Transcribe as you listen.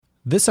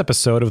This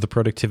episode of The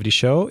Productivity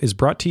Show is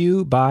brought to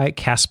you by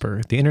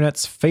Casper, the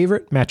internet's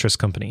favorite mattress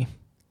company.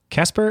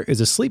 Casper is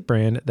a sleep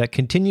brand that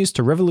continues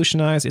to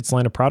revolutionize its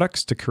line of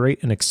products to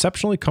create an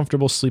exceptionally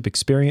comfortable sleep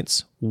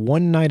experience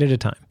one night at a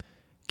time.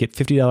 Get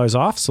 $50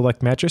 off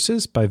select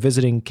mattresses by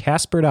visiting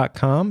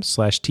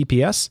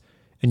casper.com/TPS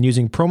and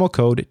using promo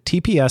code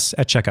TPS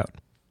at checkout.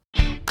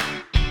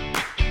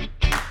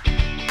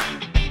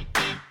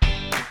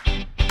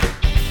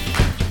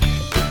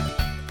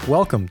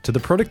 Welcome to The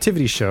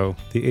Productivity Show,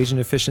 the Asian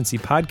efficiency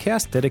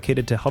podcast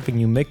dedicated to helping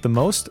you make the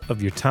most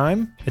of your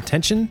time,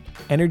 attention,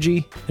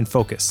 energy, and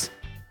focus.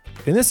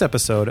 In this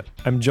episode,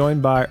 I'm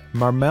joined by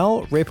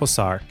Marmel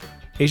Reposar,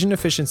 Asian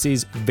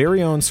efficiency's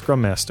very own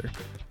Scrum Master.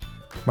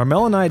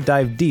 Marmel and I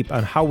dive deep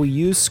on how we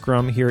use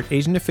Scrum here at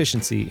Asian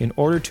Efficiency in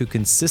order to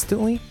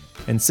consistently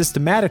and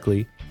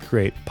systematically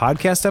create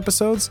podcast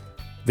episodes,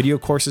 video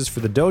courses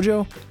for the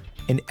dojo,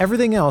 and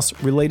everything else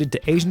related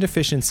to Asian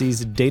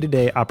Efficiency's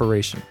day-to-day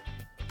operation.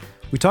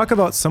 We talk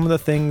about some of the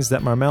things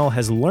that Marmel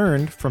has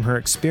learned from her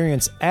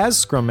experience as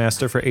Scrum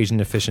Master for Asian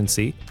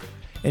Efficiency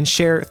and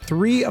share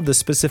 3 of the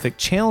specific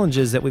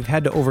challenges that we've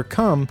had to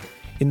overcome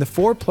in the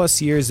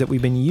 4+ years that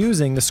we've been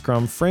using the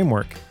Scrum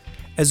framework,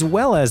 as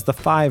well as the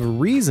 5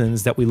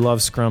 reasons that we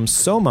love Scrum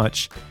so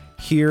much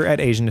here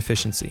at Asian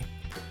Efficiency.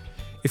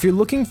 If you're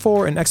looking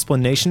for an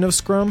explanation of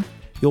Scrum,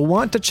 you'll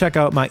want to check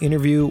out my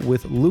interview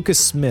with Lucas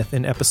Smith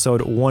in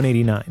episode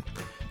 189.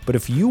 But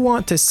if you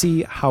want to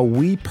see how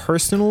we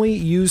personally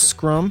use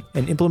Scrum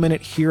and implement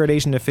it here at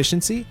Asian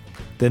Efficiency,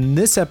 then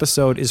this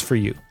episode is for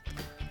you.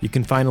 You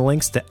can find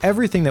links to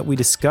everything that we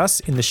discuss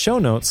in the show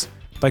notes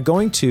by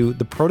going to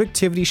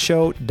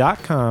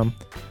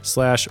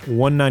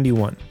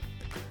theproductivityshow.com/191.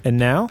 And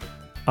now,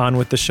 on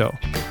with the show.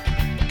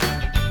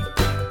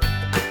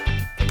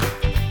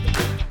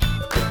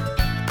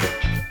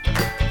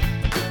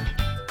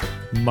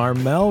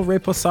 Marmel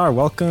Reposar,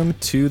 welcome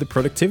to The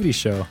Productivity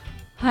Show.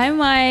 Hi,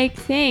 Mike.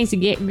 Thanks.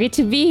 Great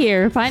to be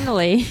here,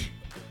 finally.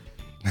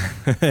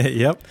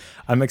 Yep.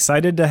 I'm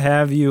excited to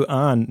have you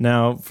on.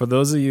 Now, for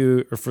those of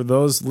you, or for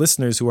those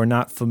listeners who are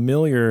not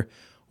familiar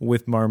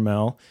with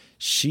Marmel,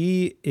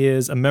 she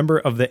is a member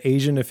of the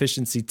Asian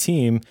Efficiency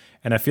team,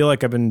 and I feel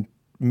like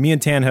me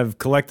and Tan have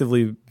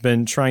collectively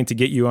been trying to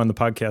get you on the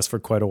podcast for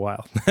quite a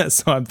while.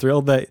 So I'm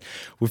thrilled that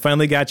we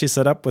finally got you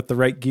set up with the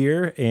right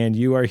gear and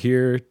you are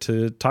here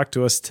to talk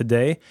to us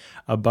today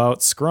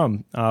about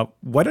Scrum.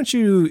 Why don't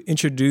you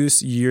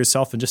introduce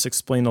yourself and just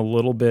explain a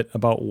little bit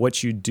about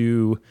what you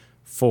do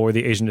for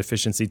the Asian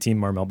Efficiency team,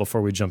 Marmel,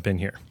 before we jump in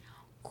here.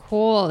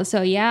 Cool.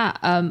 So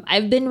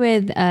I've been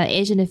with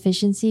Asian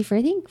Efficiency for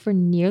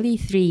nearly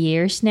 3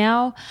 years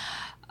now.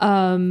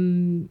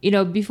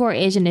 Before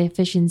Asian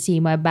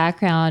Efficiency, my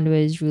background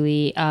was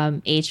really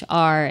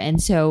HR.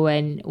 And so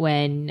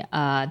when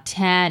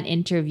Tan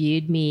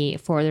interviewed me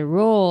for the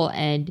role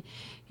and,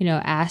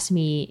 asked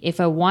me if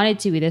I wanted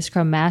to be the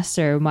Scrum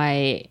Master,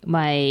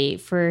 my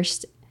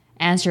first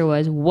answer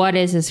was, what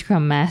is a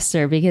Scrum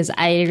Master? Because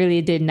I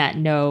really did not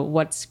know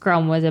what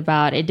Scrum was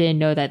about. I didn't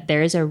know that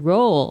there is a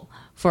role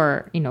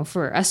for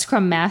a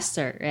Scrum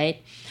Master, right?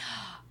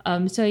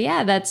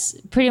 That's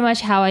pretty much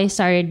how I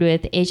started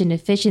with Asian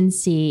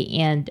Efficiency.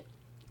 And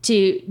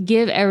to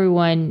give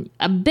everyone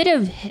a bit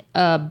of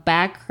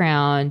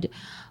background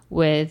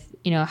with,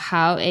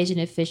 how Asian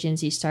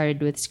Efficiency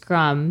started with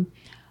Scrum,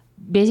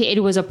 basically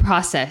it was a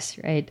process,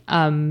 right?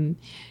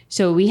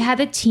 So we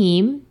had a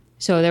team.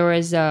 So there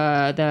was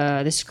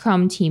the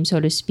Scrum team, so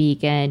to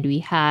speak, and we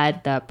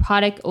had the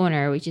product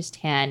owner, which is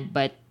Tan,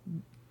 but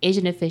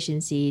Asian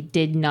Efficiency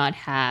did not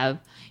have,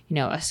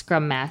 a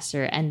Scrum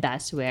Master, and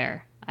that's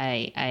where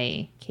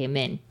I came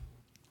in.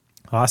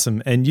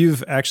 Awesome. And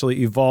you've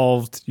actually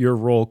evolved your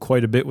role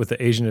quite a bit with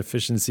the Asian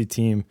Efficiency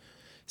team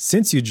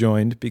since you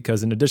joined,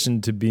 because in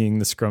addition to being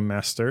the Scrum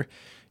Master,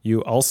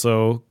 you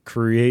also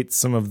create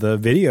some of the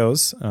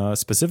videos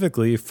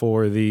specifically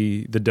for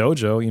the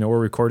dojo. We're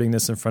recording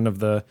this in front of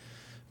the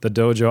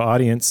dojo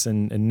audience,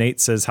 and Nate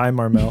says, "Hi,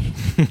 Marmel."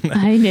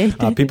 Hi, Nate.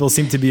 People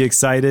seem to be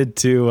excited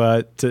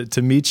to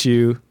meet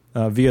you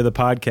via the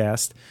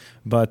podcast.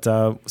 But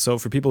so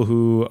for people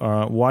who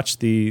watch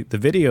the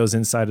videos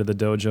inside of the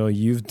dojo,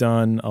 you've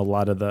done a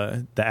lot of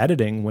the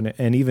editing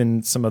and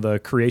even some of the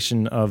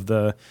creation of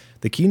the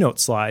keynote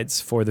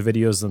slides for the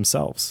videos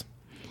themselves.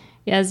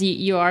 Yes,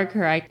 you are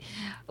correct.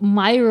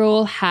 My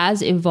role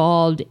has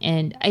evolved,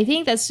 and I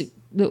think that's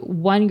the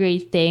one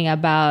great thing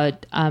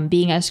about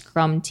being a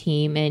Scrum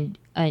team and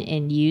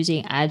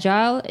using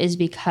Agile is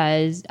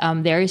because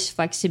there is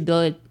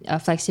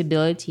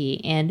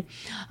flexibility. And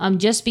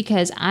just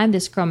because I'm the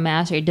Scrum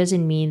Master, it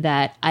doesn't mean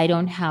that I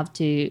don't have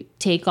to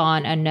take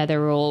on another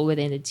role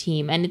within the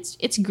team. And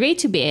it's great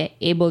to be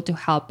able to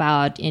help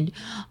out. And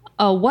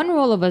one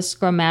role of a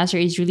Scrum Master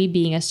is really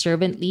being a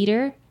servant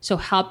leader. So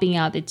helping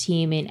out the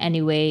team in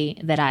any way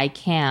that I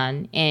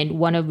can. And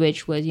one of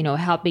which was,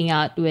 helping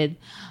out with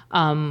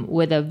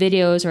the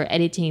videos or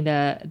editing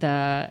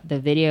the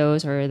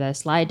videos or the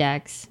slide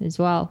decks as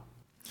well.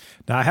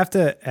 Now, I have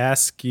to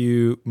ask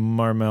you,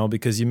 Marmel,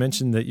 because you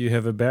mentioned that you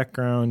have a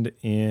background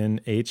in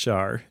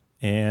HR,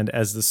 And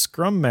as the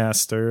Scrum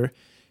Master,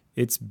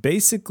 it's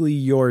basically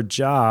your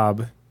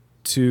job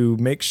to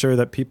make sure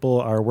that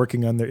people are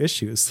working on their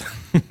issues.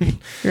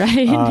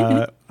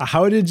 Right.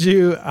 How do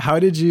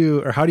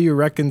you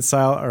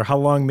reconcile, or how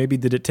long maybe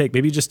did it take?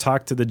 Maybe just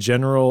talk to the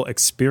general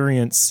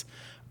experience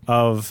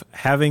of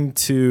having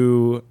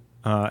to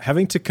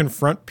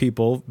confront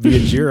people via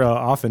Jira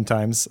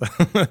oftentimes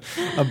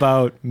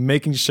about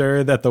making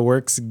sure that the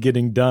work's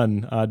getting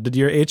done. Did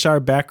your HR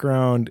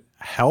background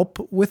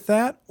help with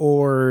that,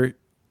 or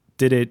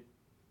did it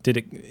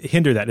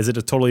hinder that? Is it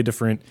a totally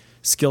different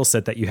skill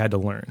set that you had to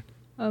learn?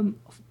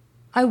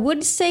 I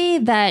would say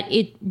that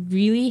it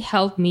really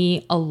helped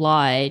me a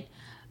lot,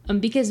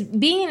 because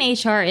being in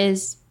HR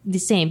is the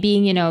same,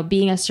 being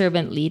a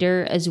servant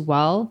leader as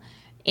well.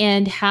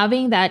 And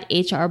having that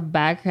HR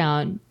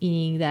background,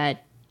 meaning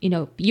that,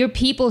 your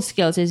people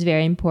skills is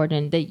very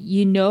important, that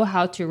you know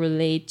how to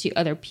relate to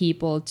other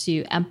people,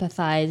 to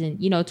empathize and,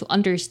 to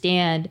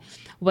understand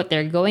what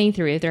they're going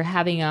through. If they're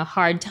having a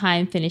hard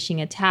time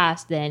finishing a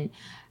task, then,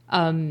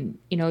 I'm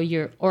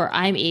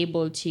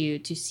able to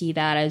see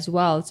that as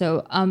well.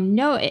 So,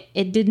 no,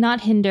 it did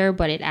not hinder,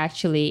 but it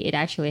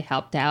actually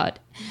helped out.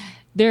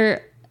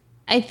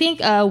 I think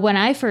when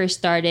I first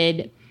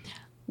started,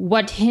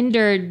 what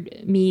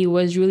hindered me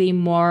was really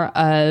more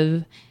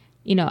of,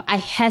 I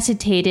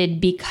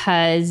hesitated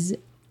because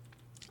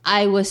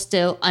I was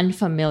still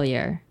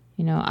unfamiliar.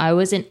 I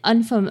was in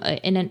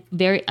a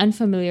very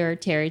unfamiliar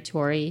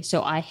territory,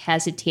 so I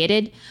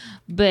hesitated.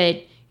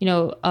 But,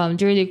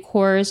 during the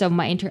course of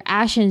my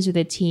interactions with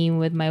the team,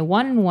 with my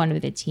one-on-one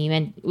with the team,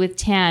 and with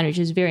Tan, which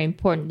is very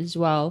important as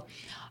well,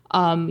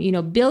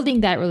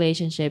 building that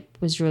relationship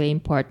was really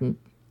important.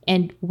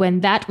 And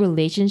when that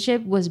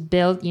relationship was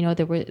built,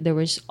 there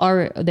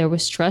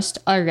was trust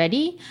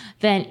already,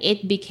 then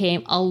it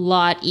became a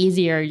lot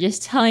easier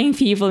just telling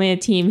people in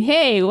the team,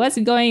 hey, what's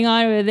going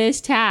on with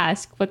this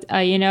task?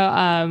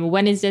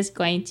 When is this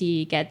going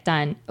to get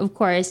done? Of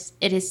course,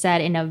 it is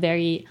said in a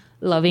very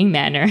loving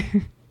manner.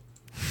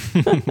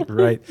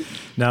 Right.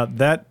 Now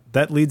that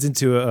leads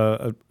into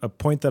a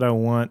point that I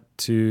want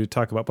to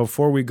talk about.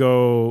 Before we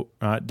go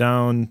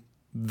down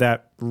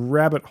that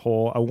rabbit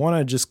hole, I want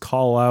to just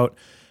call out,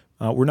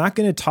 we're not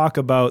going to talk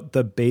about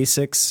the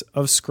basics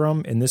of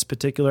Scrum in this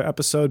particular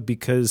episode,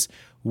 because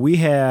we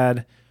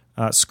had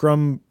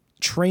Scrum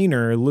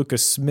trainer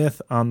Lucas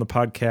Smith on the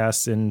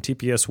podcast in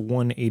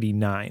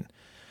TPS189.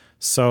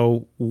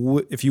 So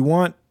if you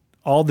want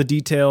all the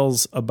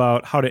details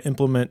about how to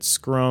implement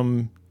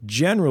Scrum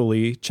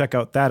generally, check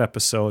out that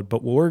episode.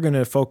 But we're going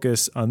to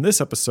focus on this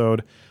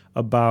episode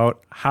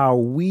about how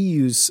we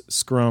use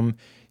Scrum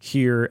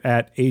here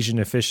at Asian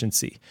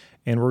Efficiency.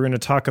 And we're going to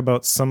talk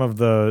about some of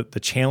the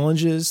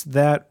challenges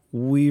that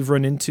we've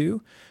run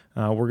into.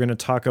 We're going to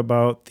talk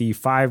about the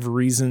 5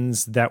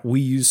 reasons that we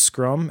use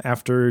Scrum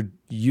after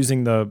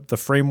using the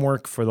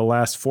framework for the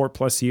last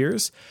 4+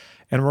 years.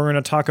 And we're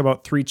going to talk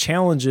about 3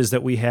 challenges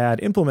that we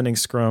had implementing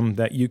Scrum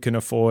that you can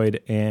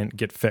avoid and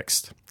get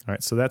fixed. All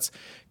right, so that's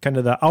kind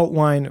of the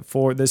outline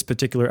for this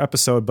particular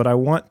episode. But I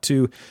want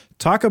to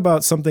talk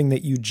about something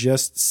that you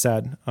just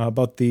said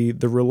about the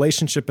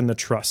relationship and the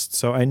trust.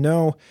 So I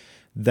know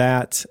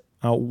that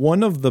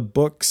one of the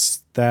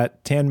books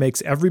that Tan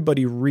makes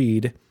everybody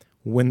read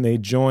when they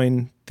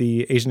join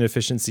the Asian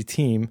Efficiency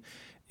team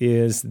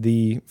is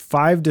the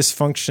 5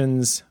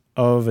 Dysfunctions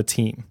of a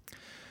Team.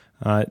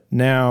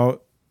 Now,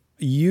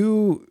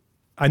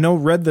 I know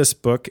read this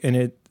book,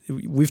 and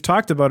we've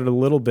talked about it a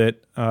little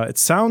bit. It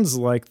sounds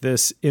like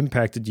this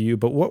impacted you,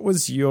 but what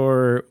was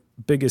your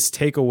biggest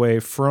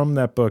takeaway from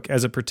that book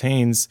as it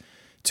pertains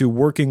to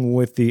working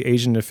with the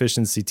Asian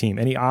Efficiency team?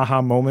 Any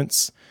aha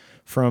moments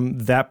from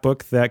that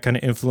book that kind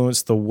of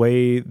influenced the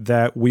way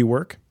that we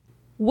work?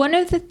 One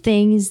of the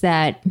things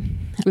that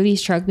really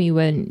struck me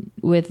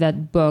with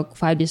that book,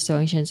 5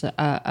 Dysfunctions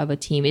of a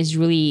Team, is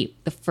really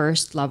the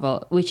first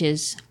level, which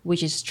is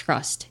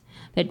trust.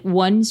 That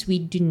once we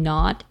do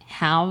not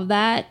have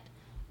that,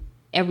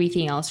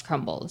 everything else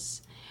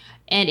crumbles.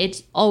 And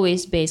it's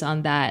always based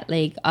on that.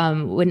 Like,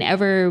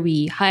 whenever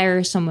we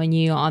hire someone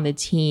new on the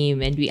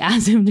team and we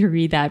ask them to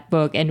read that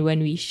book, and when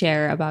we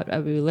share about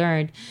what we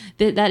learned,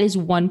 that is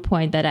one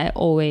point that I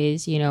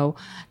always,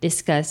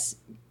 discuss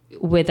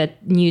with a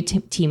new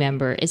team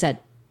member, is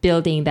that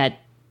building that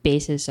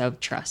basis of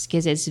trust,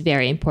 because it's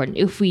very important.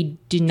 If we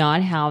do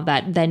not have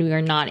that, then we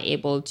are not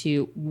able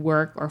to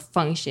work or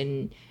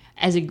function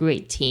as a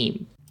great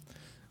team.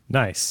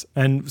 Nice.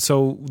 And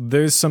so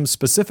there's some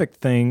specific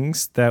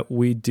things that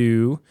we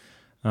do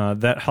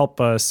that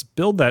help us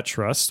build that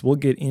trust. We'll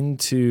get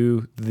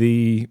into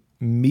the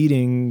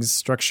meetings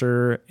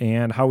structure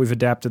and how we've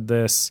adapted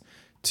this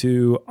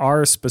to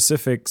our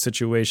specific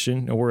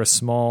situation. We're a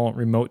small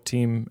remote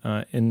team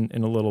in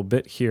a little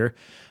bit here.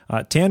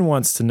 Tan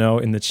wants to know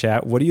in the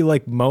chat, what do you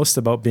like most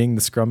about being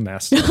the Scrum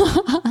Master?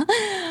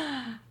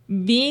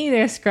 Being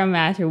the Scrum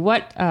Master,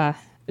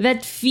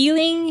 that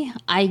feeling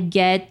I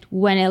get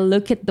when I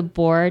look at the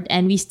board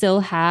and we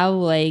still have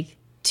like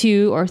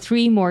 2 or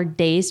 3 more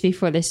days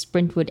before the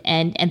sprint would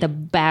end and the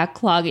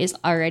backlog is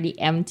already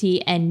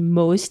empty and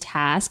most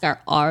tasks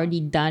are already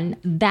done,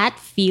 that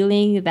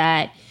feeling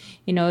that,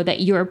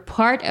 that you're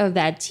part of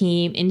that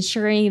team,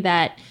 ensuring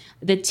that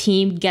the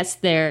team gets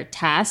their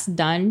tasks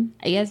done,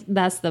 I guess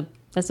that's the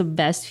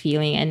best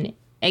feeling. And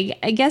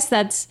I guess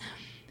that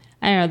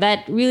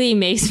really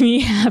makes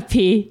me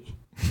happy.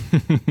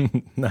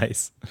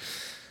 Nice.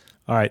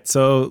 All right,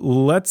 so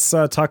let's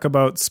talk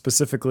about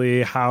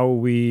specifically how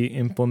we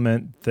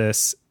implement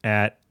this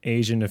at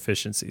Asian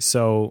Efficiency.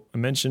 So I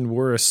mentioned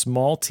we're a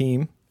small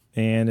team,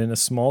 and in a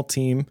small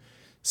team,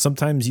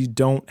 sometimes you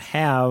don't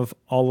have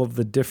all of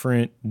the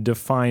different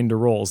defined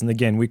roles. And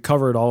again, we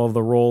covered all of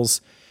the roles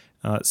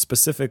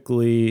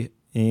specifically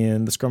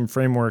in the Scrum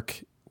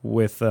framework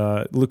with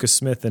Lucas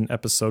Smith in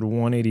episode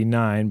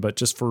 189. But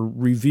just for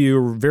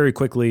review very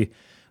quickly,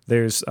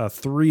 there's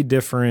 3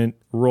 different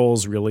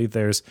roles, really.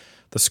 There's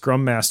the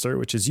Scrum Master,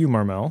 which is you,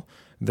 Marmel.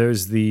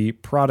 There's the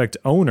Product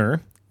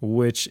Owner,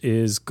 which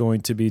is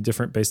going to be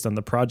different based on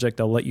the project.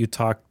 I'll let you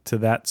talk to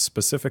that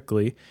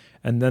specifically.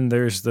 And then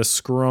there's the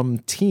Scrum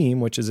Team,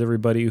 which is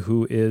everybody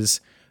who is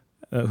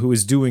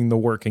doing the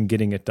work and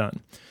getting it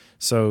done.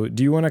 So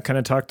do you want to kind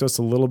of talk to us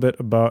a little bit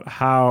about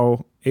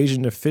how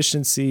Asian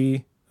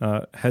Efficiency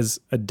has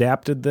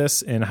adapted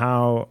this and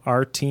how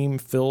our team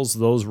fills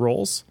those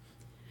roles?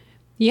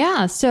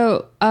 Yeah.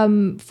 So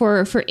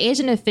for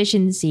Asian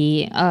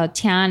Efficiency,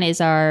 Tan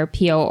is our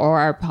PO or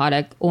our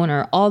product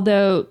owner,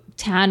 although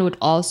Tan would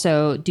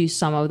also do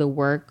some of the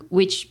work,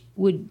 which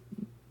would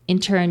in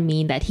turn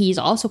mean that he's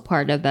also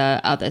part of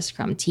the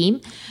Scrum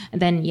team.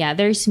 And then,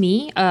 there's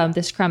me,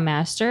 the Scrum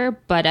Master,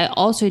 but I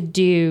also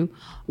do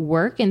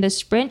work in the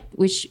sprint,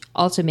 which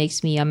also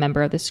makes me a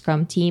member of the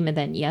Scrum team. And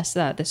then,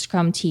 the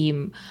Scrum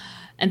team.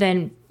 And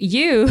then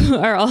you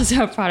are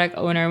also a product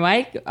owner,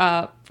 Mike,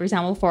 for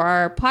example, for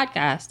our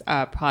podcast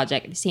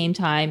project. At the same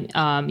time,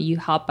 you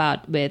help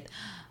out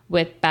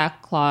with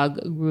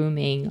backlog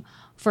grooming.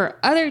 For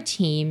other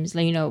teams,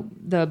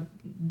 the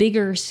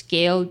bigger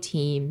scale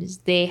teams,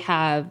 they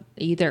have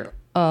either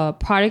a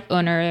product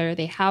owner,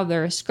 they have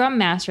their Scrum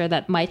Master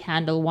that might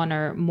handle 1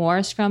 or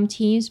more Scrum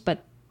teams,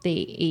 but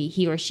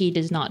he or she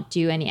does not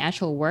do any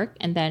actual work.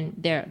 And then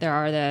there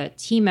are the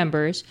team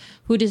members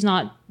who does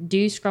not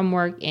do Scrum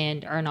work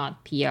and are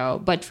not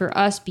PO. But for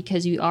us,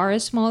 because we are a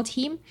small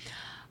team,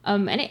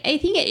 and I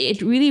think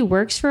it really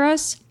works for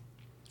us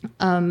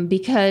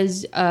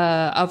because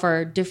of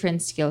our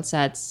different skill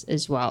sets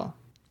as well.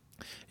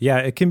 Yeah,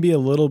 it can be a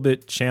little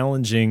bit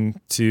challenging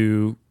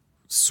to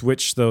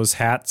switch those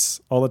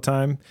hats all the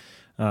time.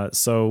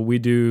 So we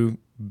do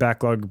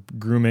backlog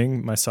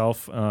grooming,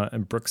 myself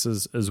and Brooks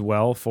as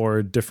well,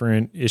 for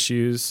different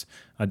issues,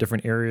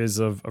 different areas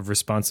of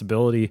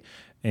responsibility.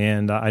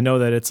 And I know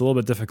that it's a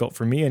little bit difficult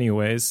for me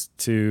anyways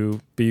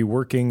to be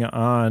working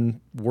on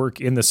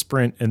work in the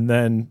sprint and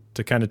then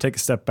to kind of take a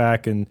step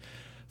back and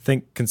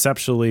think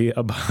conceptually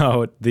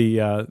about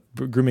the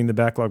grooming the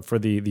backlog for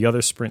the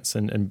other sprints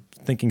and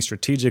thinking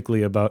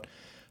strategically about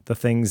the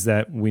things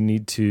that we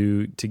need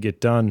to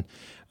get done.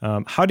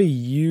 How do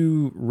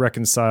you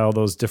reconcile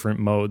those different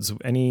modes?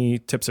 Any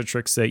tips or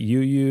tricks that you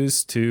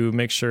use to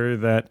make sure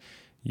that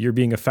you're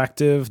being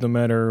effective no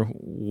matter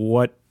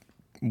what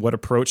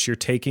approach you're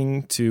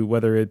taking to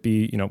whether it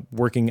be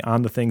working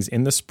on the things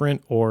in the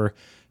sprint or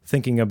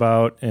thinking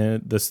about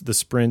the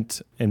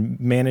sprint and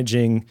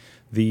managing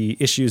the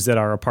issues that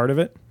are a part of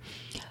it?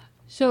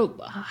 So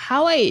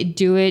how I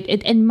do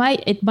it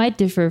might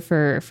differ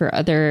for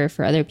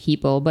other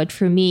people, but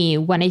for me,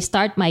 when I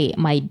start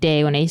my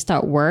day, when I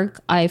start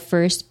work, I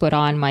first put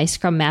on my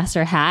Scrum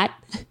Master hat.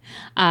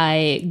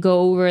 I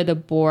go over the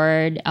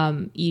board.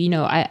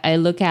 I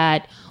look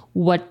at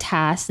what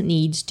task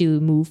needs to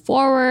move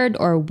forward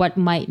or what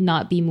might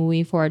not be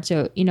moving forward.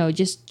 So,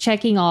 just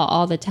checking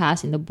all the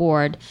tasks in the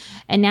board.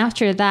 And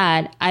after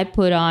that, I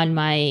put on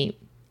my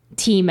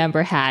team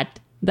member hat.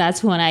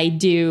 That's when I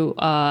do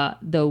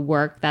the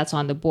work that's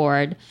on the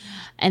board.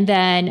 And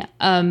then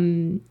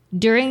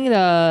during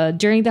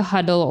the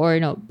huddle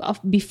or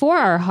before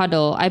our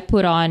huddle, I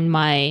put on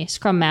my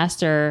Scrum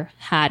Master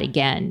hat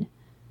again.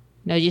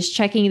 Just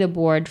checking the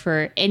board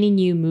for any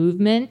new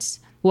movements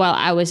while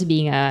I was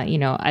being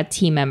a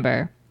team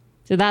member.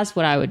 So that's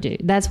what I would do.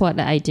 That's what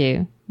I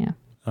do. Yeah.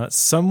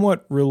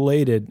 Somewhat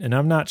related, and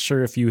I'm not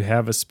sure if you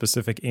have a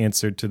specific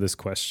answer to this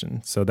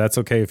question, so that's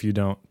okay if you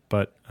don't.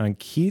 But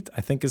Ankit,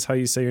 I think is how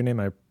you say your name.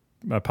 I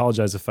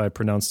apologize if I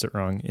pronounced it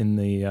wrong. In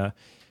the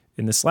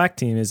Slack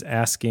team is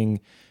asking,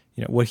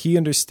 what he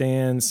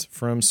understands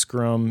from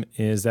Scrum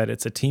is that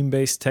it's a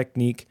team-based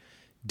technique.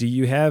 Do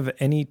you have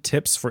any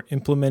tips for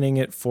implementing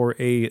it for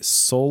a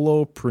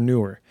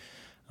solopreneur?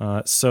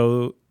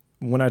 So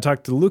when I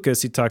talked to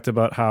Lucas, he talked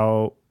about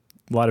how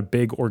a lot of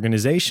big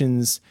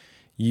organizations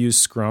use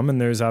Scrum,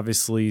 and there's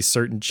obviously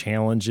certain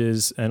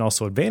challenges and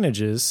also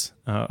advantages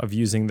of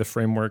using the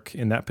framework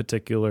in that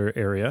particular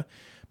area.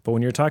 But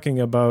when you're talking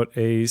about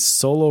a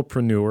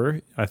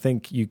solopreneur, I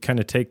think you kind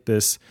of take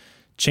this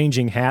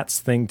changing hats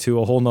thing to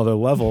a whole nother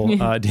level.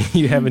 Do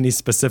you have any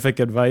specific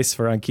advice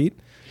for Ankit?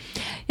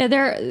 Yeah,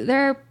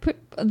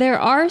 there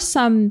are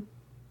some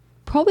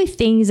probably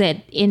things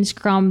that in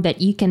Scrum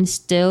that you can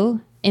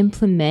still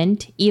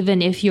implement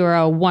even if you're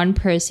a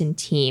one-person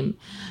team,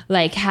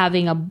 like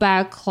having a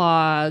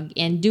backlog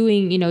and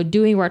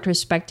doing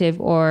retrospective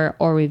or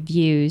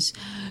reviews.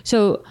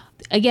 So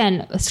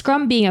again,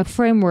 Scrum being a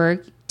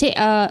framework,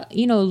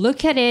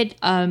 look at it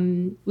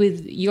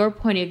with your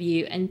point of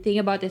view and think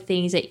about the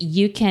things that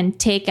you can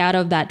take out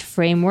of that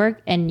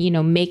framework and,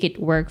 make it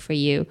work for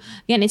you.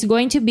 Again, it's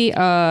going to be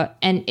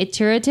an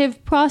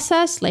iterative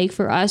process. Like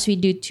for us, we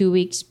do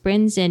 2-week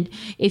sprints. And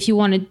if you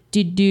wanted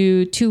to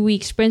do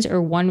 2-week sprints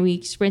or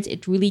 1-week sprints,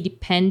 it really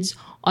depends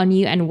on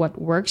you and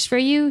what works for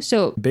you.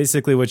 So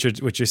basically what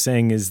you're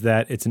saying is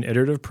that it's an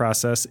iterative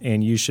process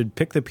and you should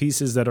pick the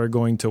pieces that are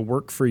going to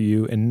work for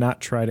you and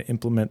not try to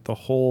implement the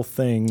whole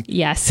thing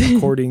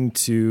according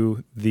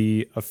to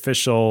the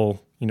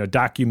official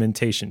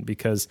documentation,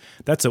 because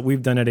that's what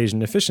we've done at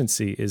Asian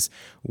Efficiency is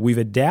we've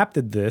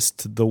adapted this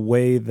to the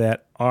way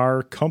that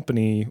our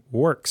company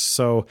works.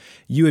 So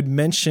you had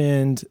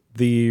mentioned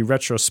the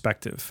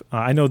retrospective.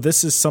 I know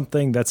this is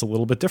something that's a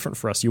little bit different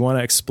for us. You want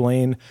to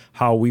explain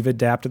how we've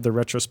adapted the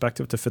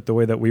retrospective to fit the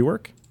way that we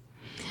work?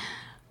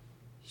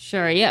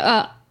 Sure.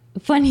 Yeah.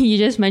 Funny you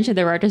just mentioned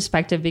the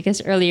retrospective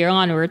because earlier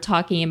on we were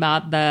talking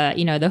about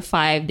the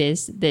 5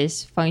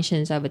 this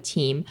functions of a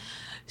team.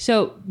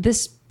 So the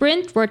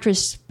sprint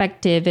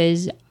retrospective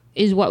is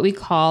what we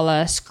call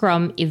a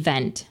Scrum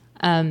event.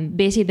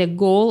 Basically, the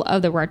goal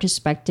of the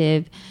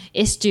retrospective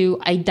is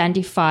to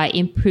identify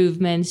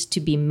improvements to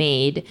be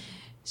made.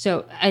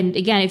 So, and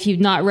again, if you've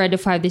not read the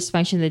 5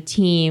 dysfunctions of the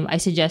team, I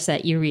suggest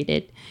that you read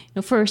it.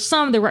 For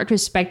some, the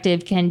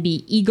retrospective can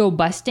be ego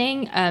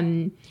busting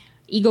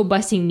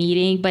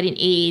meeting, but in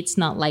AA, it's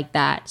not like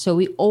that. So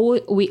we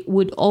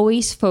would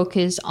always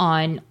focus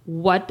on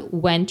what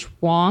went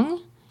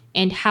wrong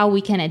and how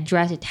we can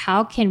address it.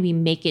 How can we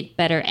make it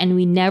better? And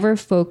we never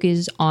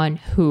focus on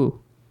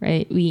who,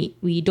 right?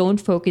 We don't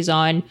focus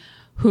on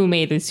who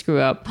made the screw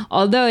up.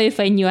 Although if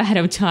I knew ahead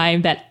of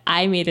time that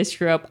I made a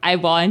screw up, I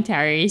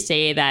voluntarily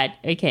say that,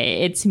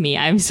 okay, it's me,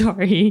 I'm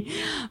sorry.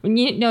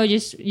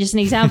 Just an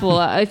example,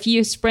 a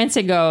few sprints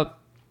ago,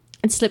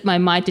 it slipped my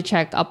mind to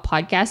check a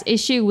podcast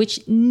issue, which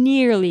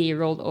nearly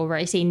rolled over.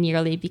 I say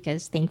nearly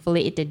because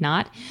thankfully it did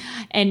not.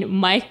 And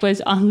Mike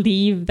was on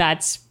leave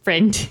that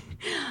sprint.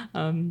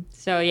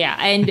 So yeah,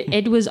 and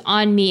it was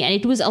on me and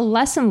it was a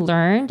lesson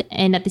learned.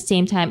 And at the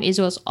same time, it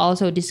was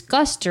also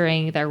discussed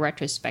during the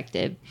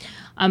retrospective.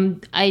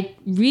 I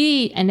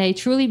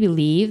truly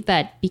believe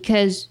that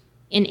because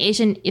in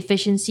Asian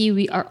Efficiency,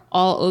 we are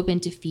all open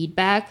to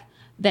feedback,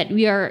 that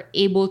we are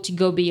able to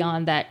go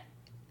beyond that,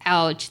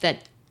 ouch,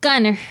 that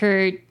kind of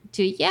hurt,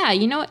 to, yeah,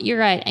 you know what, you're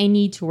right, I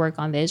need to work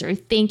on this, or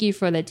thank you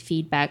for that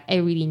feedback, I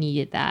really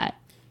needed that.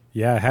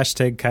 Yeah,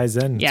 hashtag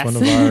Kaizen. It's yes. one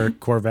of our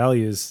core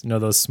values.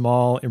 Those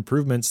small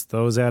improvements,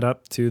 those add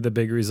up to the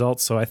big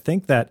results. So I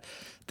think that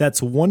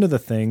that's one of the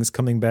things,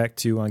 coming back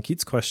to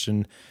Ankit's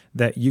question,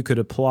 that you could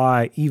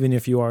apply even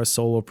if you are a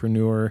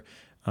solopreneur,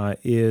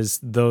 is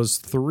those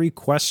 3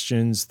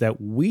 questions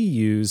that we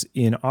use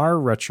in our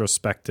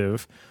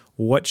retrospective.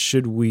 What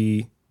should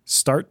we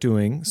start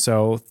doing?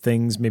 So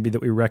things maybe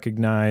that we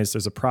recognize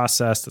there's a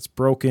process that's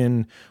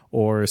broken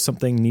or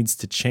something needs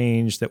to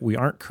change that we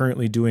aren't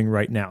currently doing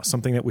right now,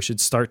 something that we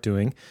should start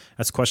doing.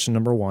 That's question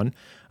number 1.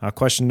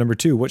 Question number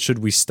 2, what should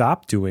we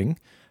stop doing?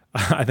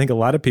 I think a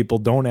lot of people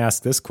don't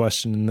ask this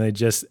question and they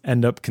just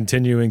end up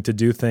continuing to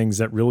do things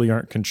that really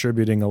aren't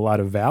contributing a lot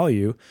of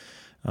value.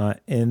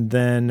 And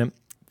then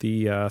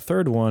the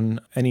 3rd one,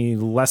 any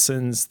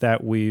lessons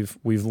that we've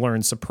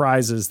learned,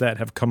 surprises that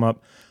have come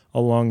up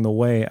along the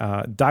way.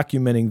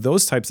 Documenting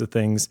those types of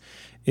things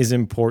is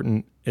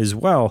important as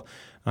well,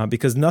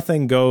 because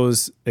nothing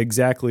goes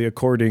exactly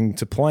according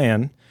to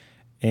plan.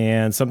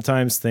 And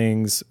sometimes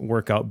things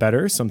work out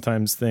better.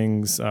 Sometimes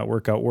things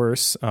work out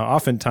worse.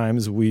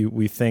 Oftentimes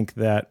we think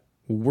that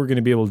we're going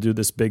to be able to do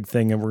this big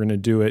thing and we're going to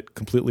do it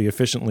completely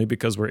efficiently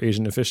because we're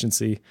Asian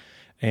Efficiency.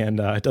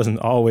 And it doesn't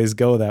always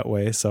go that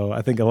way. So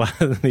I think a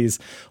lot of these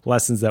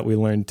lessons that we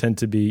learn tend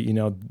to be,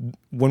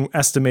 when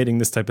estimating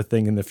this type of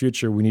thing in the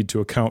future, we need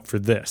to account for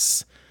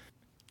this.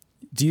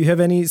 Do you have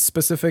any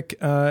specific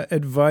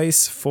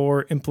advice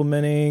for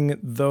implementing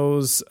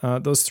those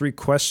 3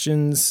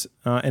 questions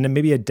and then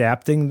maybe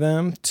adapting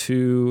them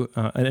to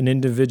an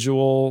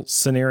individual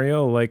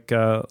scenario like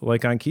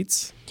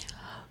Ankit's?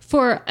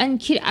 For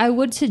Ankit, I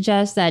would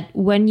suggest that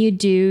when you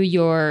do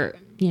your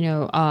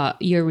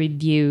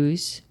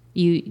reviews,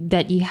 you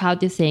have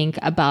to think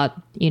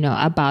about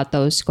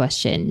those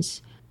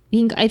questions.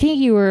 I think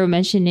you were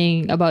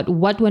mentioning about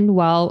what went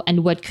well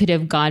and what could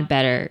have gone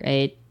better,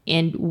 right?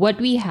 And what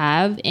we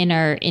have in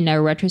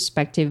our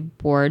retrospective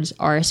boards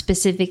are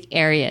specific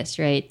areas,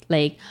 right?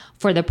 Like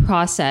for the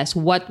process,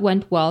 what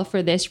went well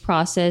for this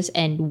process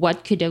and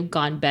what could have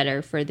gone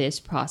better for this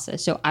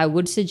process. So I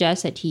would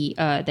suggest that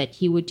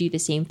he would do the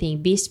same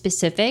thing, be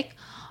specific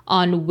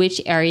on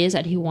which areas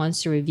that he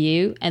wants to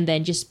review, and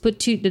then just put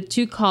the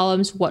 2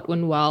 columns, what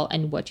went well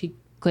and what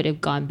could have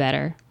gone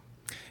better.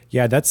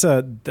 Yeah,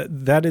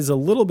 that is a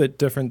little bit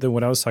different than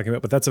what I was talking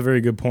about, but that's a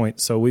very good point.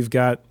 So we've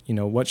got,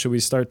 what should we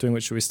start doing?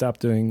 What should we stop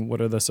doing?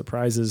 What are the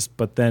surprises?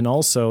 But then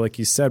also, like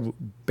you said,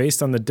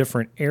 based on the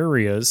different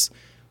areas,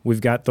 we've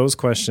got those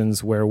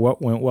questions where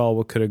what went well,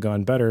 what could have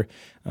gone better.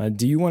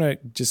 Do you want to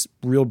just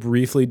real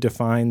briefly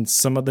define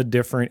some of the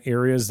different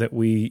areas that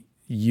we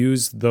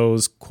use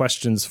those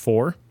questions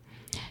for?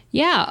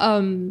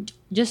 Yeah,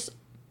 just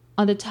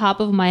on the top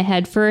of my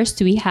head, first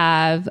we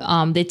have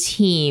the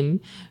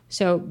team.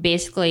 So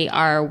basically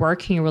our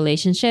working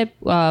relationship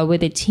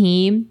with the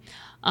team.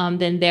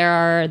 Then there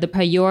are the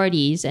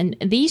priorities. And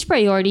these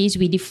priorities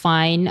we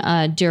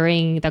define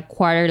during the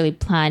quarterly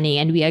planning.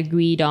 And we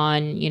agreed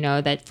on,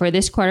 that for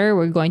this quarter,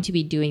 we're going to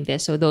be doing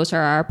this. So those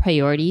are our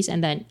priorities.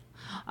 And then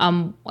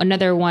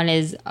another one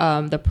is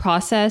the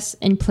process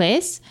in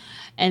place.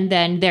 And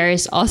then there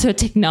is also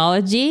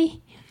technology.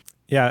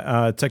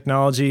 Yeah,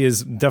 technology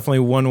is definitely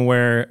one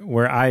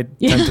where I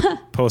tend to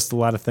post a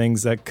lot of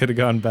things that could have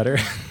gone better.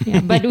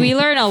 Yeah, but we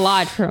learn a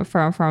lot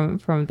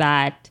from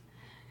that.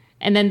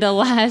 And then the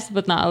last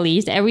but not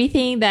least,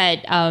 everything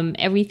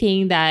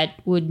that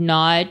would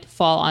not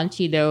fall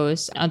onto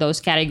those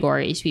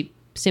categories, we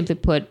simply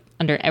put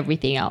under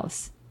everything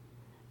else.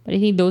 But I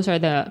think those are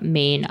the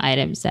main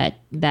items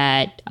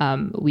that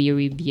we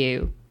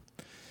review.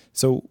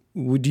 So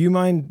would you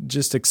mind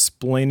just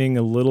explaining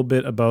a little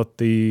bit about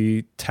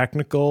the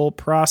technical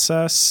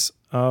process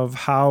of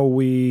how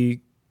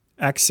we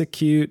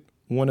execute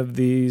one of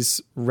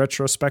these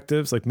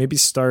retrospectives? Like maybe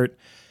start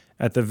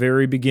at the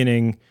very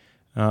beginning.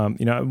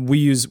 We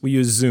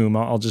use Zoom.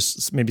 I'll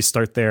just maybe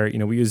start there.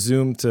 We use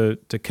Zoom to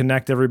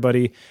connect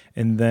everybody,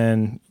 and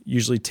then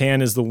usually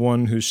Tan is the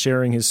one who's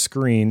sharing his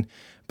screen,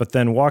 but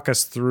then walk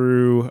us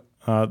through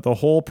the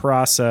whole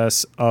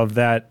process of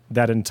that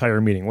entire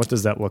meeting. What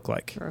does that look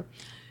like? Sure.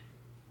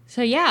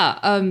 So yeah,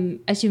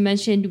 as you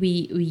mentioned,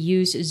 we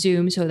use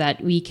Zoom so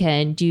that we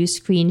can do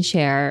screen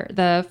share.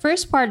 The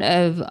first part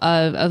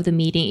of the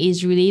meeting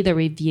is really the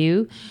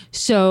review.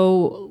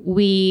 So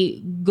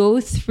we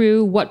go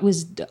through what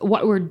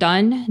were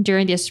done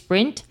during the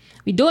sprint.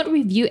 We don't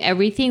review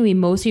everything. We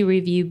mostly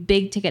review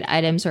big ticket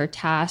items or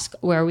tasks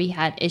where we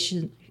had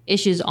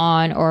issues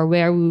on, or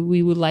where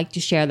we would like to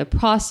share the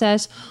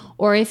process.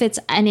 Or if it's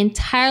an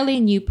entirely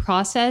new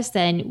process,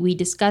 then we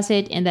discuss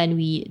it and then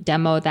we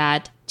demo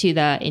that to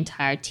the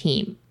entire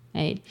team,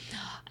 right?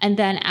 And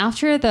then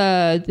after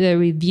the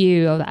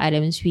review of the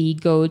items, we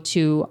go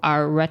to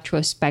our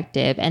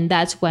retrospective, and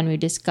that's when we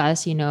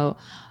discuss,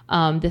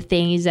 the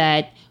things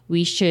that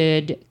we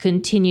should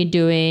continue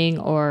doing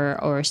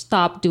or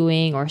stop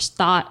doing or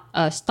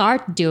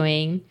start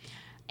doing.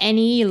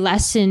 Any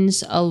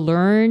lessons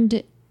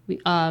learned. We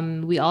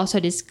also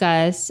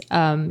discuss,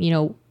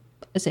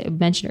 as I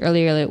mentioned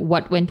earlier, like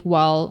what went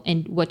well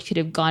and what could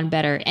have gone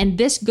better. And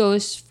this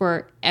goes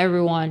for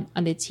everyone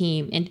on the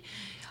team.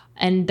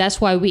 And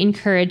that's why we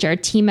encourage our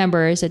team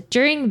members that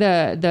during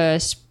the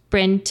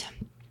sprint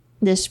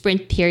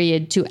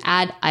period to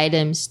add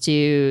items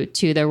to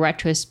the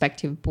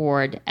retrospective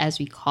board, as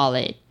we call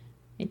it.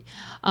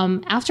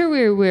 After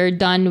we're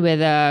done with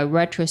a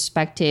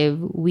retrospective,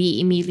 we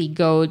immediately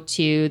go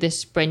to the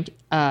sprint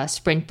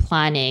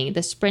planning.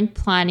 The sprint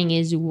planning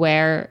is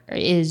where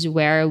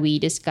we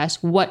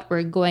discuss what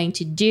we're going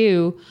to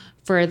do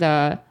for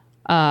the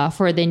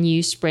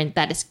new sprint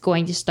that is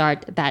going to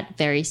start that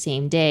very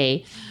same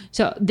day.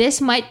 So this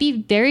might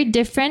be very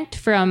different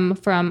from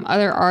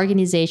other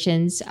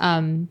organizations,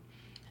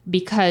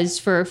 because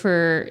for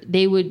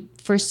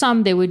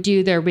some they would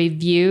do their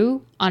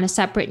review on a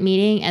separate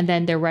meeting and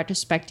then their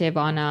retrospective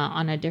on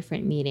a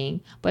different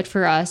meeting. But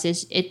for us,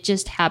 it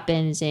just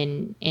happens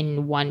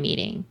in one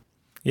meeting.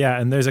 Yeah,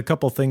 and there's a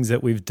couple things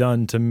that we've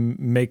done to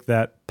make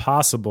that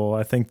possible.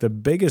 I think the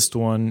biggest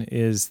one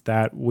is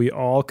that we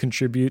all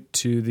contribute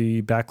to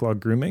the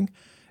backlog grooming,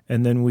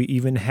 and then we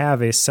even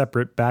have a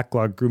separate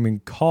backlog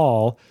grooming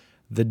call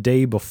the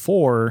day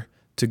before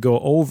to go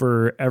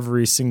over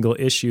every single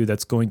issue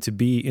that's going to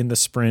be in the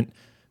sprint,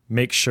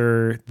 make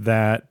sure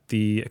that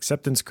the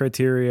acceptance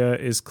criteria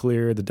is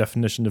clear, the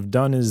definition of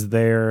done is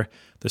there,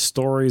 the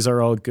stories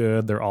are all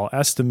good, they're all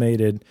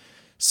estimated,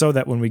 so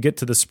that when we get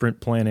to the sprint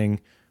planning,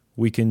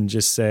 we can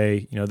just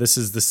say, this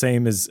is the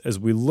same as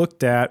we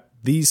looked at.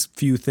 These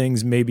few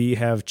things maybe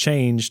have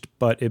changed,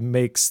 but it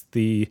makes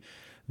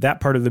that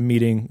part of the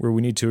meeting where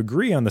we need to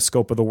agree on the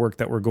scope of the work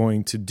that we're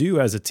going to do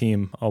as a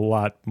team a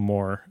lot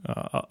more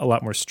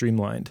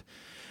streamlined.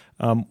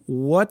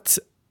 What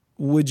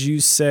would you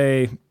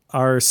say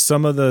are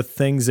some of the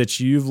things that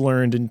you've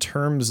learned in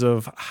terms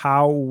of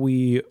how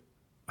we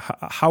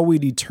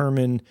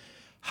determine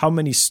how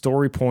many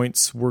story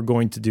points we're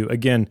going to do?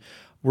 Again,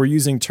 we're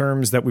using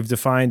terms that we've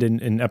defined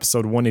in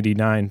episode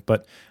 189,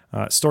 but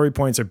story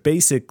points are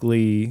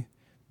basically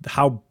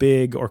how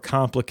big or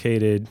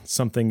complicated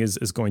something is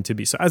going to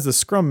be. So as the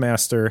Scrum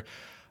Master,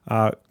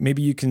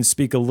 maybe you can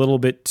speak a little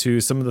bit to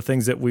some of the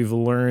things that we've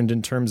learned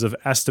in terms of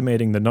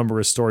estimating the number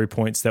of story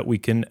points that we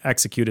can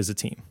execute as a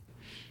team.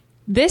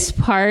 this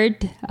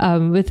part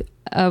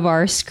of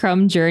our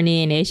Scrum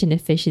journey in Asian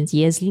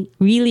efficiency has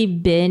really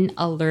been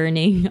a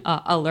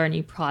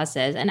learning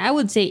process, and I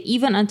would say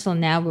even until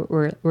now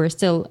we're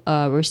still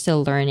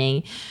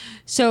learning.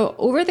 So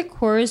over the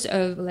course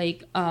of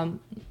like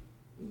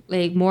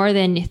more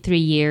than 3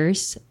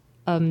 years,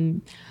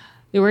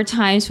 there were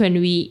times when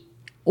we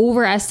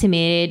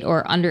overestimated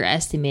or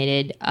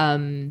underestimated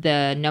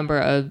the number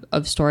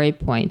of story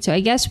points. So I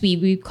guess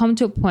we've come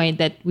to a point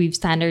that we've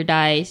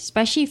standardized,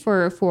 especially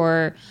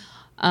for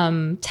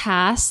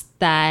tasks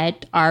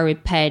that are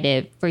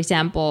repetitive. For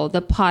example,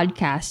 the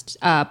podcast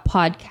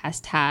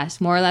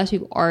task. More or less,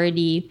 we've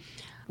already.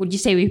 Would you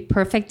say we've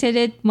perfected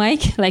it,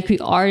 Mike? Like we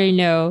already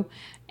know,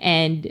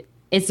 and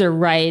it's the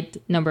right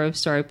number of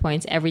story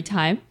points every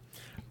time.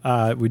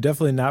 We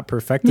definitely not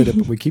perfected it,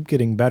 but we keep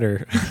getting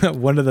better.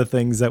 One of the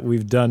things that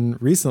we've done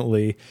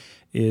recently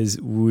is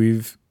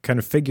we've kind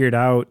of figured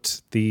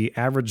out the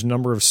average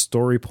number of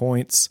story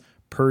points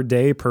per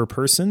day per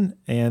person,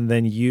 and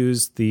then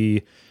used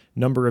the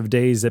number of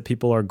days that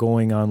people are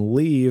going on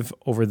leave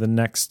over the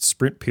next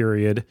sprint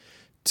period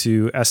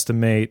to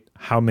estimate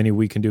how many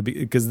we can do,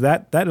 because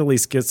that at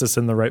least gets us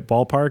in the right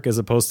ballpark, as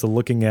opposed to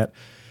looking at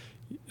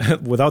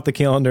without the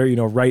calendar,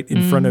 right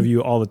in front of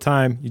you all the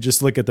time. You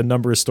just look at the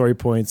number of story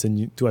points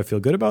and do I feel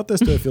good about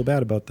this? Do I feel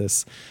bad about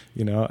this?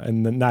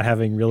 And then not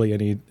having really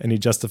any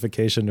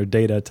justification or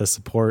data to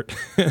support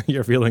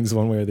your feelings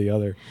one way or the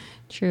other.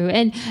 True.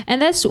 And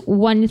that's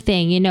one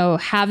thing,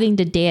 having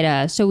the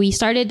data. So we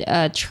started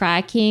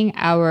tracking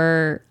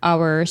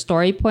our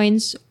story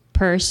points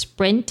per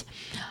sprint.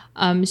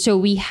 So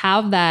we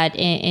have that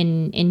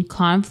in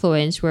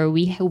Confluence, where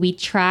we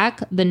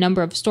track the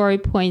number of story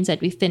points that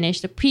we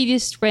finished the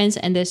previous sprints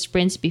and the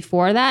sprints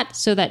before that,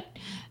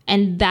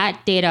 and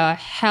that data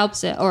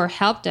helped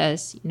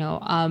us,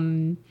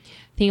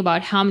 think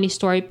about how many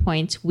story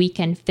points we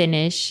can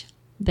finish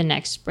the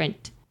next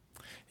sprint.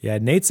 Yeah,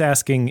 Nate's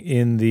asking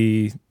in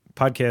the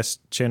podcast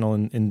channel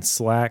in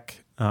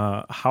Slack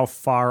how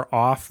far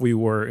off we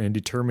were in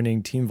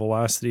determining team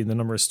velocity and the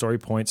number of story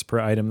points per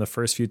item the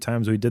first few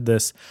times we did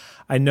this.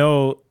 I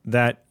know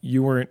that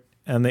you weren't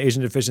on the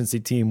Asian Efficiency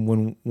team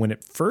when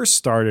it first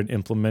started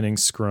implementing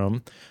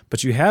Scrum,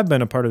 but you have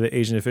been a part of the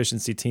Asian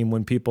Efficiency team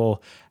when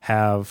people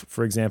have,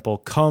 for example,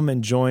 come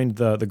and joined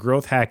the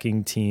growth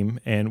hacking team,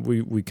 and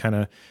we kind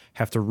of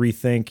have to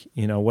rethink,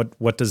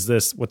 what does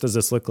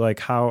this look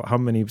like? How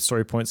many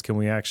story points can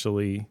we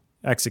actually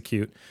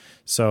execute?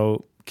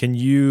 So can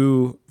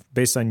you,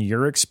 based on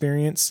your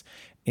experience,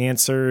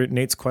 answer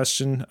Nate's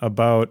question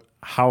about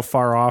how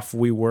far off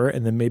we were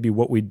and then maybe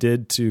what we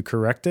did to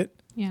correct it?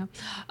 Yeah.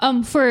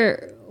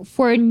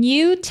 For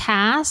new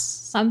tasks,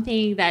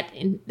 something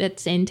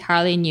that's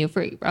entirely new,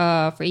 for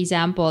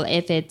example,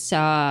 if it's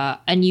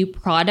a new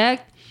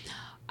product,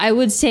 I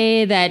would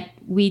say that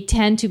we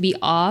tend to be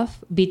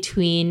off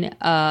between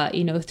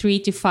 3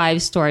 to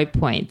 5 story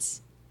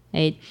points,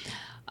 right?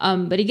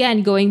 But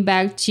again, going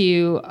back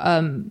to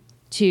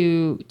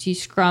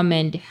Scrum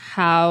and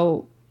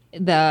how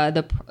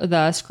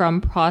the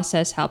Scrum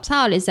process helps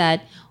out is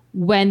that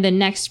when the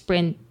next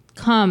sprint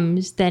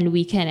comes, then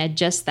we can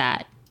adjust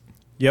that.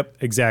 Yep,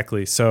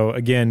 exactly. So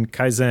again,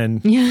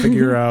 Kaizen,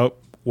 figure out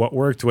what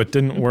worked, what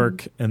didn't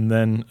work, and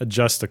then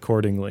adjust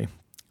accordingly.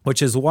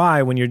 Which is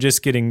why when you're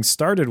just getting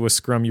started with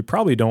Scrum, you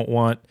probably don't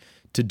want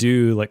to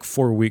do like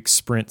 4-week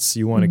sprints.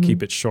 You want to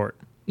keep it short.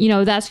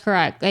 That's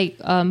correct. Like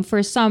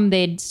for some,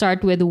 they'd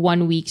start with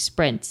 1-week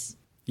sprints.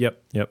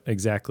 Yep,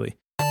 exactly.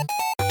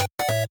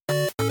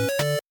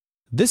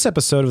 This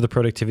episode of The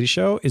Productivity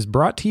Show is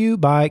brought to you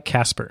by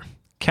Casper.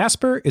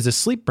 Casper is a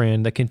sleep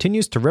brand that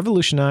continues to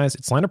revolutionize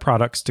its line of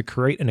products to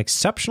create an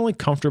exceptionally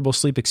comfortable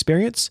sleep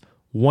experience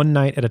one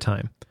night at a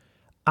time.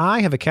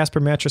 I have a Casper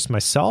mattress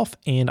myself,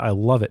 and I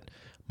love it.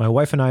 My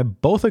wife and I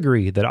both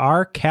agree that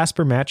our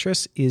Casper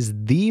mattress is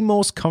the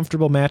most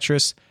comfortable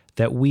mattress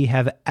that we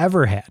have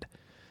ever had.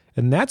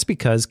 And that's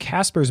because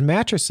Casper's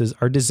mattresses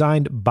are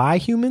designed by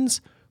humans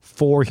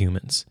for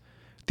humans.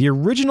 The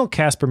original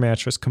Casper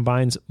mattress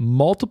combines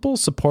multiple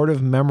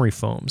supportive memory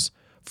foams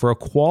for a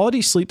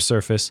quality sleep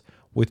surface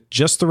with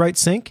just the right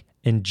sink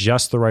and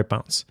just the right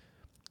bounce.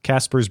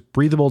 Casper's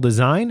breathable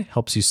design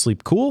helps you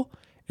sleep cool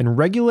and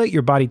regulate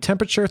your body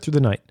temperature through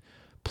the night.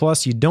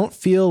 Plus, you don't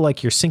feel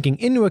like you're sinking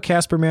into a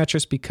Casper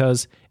mattress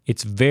because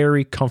it's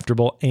very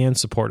comfortable and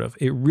supportive.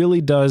 It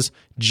really does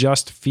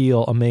just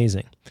feel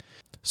amazing.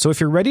 So if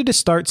you're ready to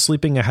start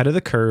sleeping ahead of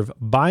the curve,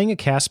 buying a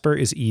Casper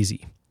is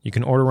easy. You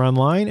can order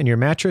online and your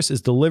mattress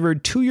is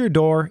delivered to your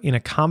door in a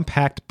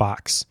compact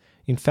box.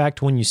 In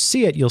fact, when you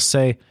see it, you'll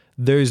say,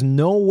 there's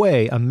no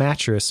way a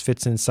mattress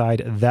fits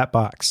inside that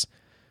box.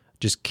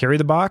 Just carry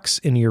the box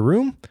into your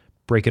room,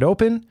 break it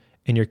open,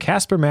 and your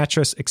Casper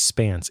mattress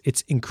expands.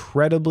 It's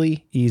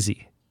incredibly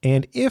easy.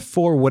 And if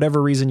for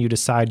whatever reason you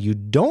decide you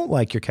don't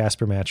like your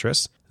Casper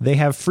mattress, they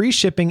have free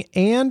shipping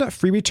and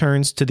free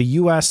returns to the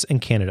US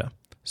and Canada.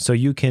 So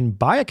you can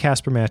buy a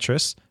Casper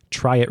mattress,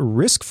 try it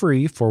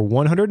risk-free for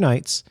 100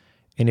 nights,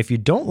 and if you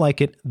don't like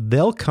it,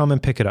 they'll come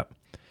and pick it up.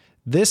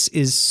 This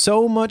is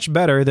so much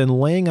better than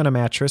laying on a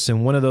mattress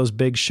in one of those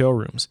big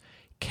showrooms.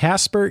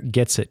 Casper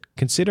gets it.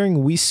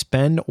 Considering we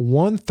spend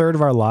 1/3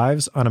 of our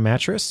lives on a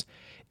mattress,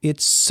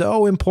 it's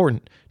so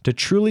important to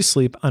truly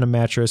sleep on a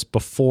mattress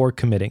before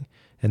committing.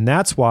 And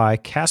that's why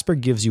Casper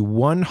gives you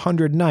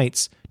 100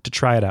 nights to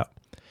try it out.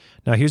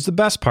 Now, here's the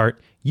best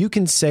part. You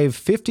can save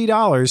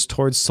 $50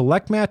 towards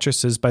select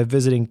mattresses by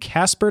visiting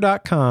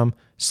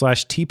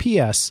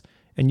casper.com/TPS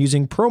and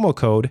using promo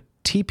code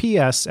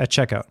TPS at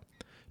checkout.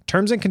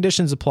 Terms and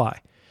conditions apply.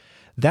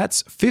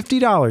 That's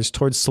 $50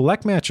 towards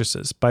select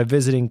mattresses by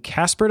visiting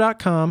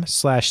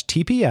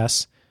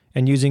casper.com/TPS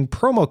and using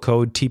promo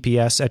code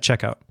TPS at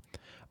checkout.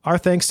 Our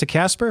thanks to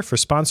Casper for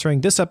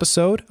sponsoring this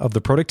episode of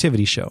The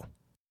Productivity Show.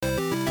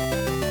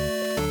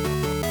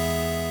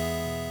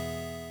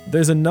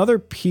 There's another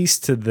piece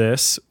to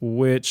this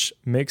which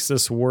makes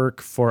this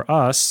work for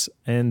us,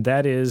 and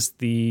that is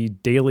the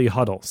daily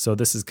huddle. So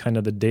this is kind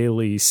of the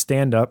daily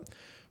stand-up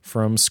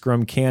from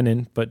Scrum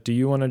Canon, but do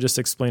you want to just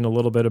explain a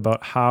little bit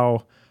about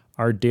how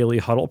our daily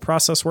huddle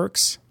process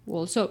works?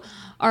 Well, so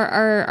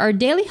our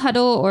daily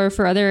huddle, or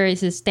for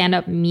others, is a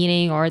stand-up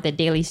meeting or the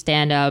daily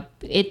stand-up.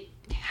 It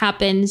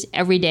happens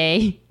every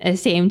day at the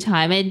same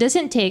time. It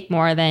doesn't take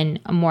more than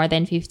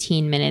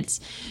 15 minutes.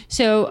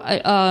 So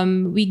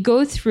we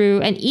go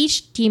through, and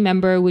each team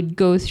member would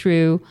go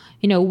through,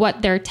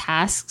 what their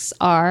tasks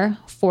are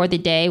for the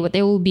day, what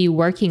they will be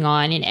working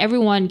on, and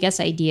everyone gets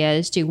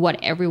ideas to what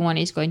everyone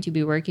is going to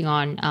be working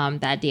on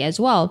that day as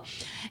well.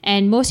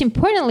 And most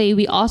importantly,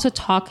 we also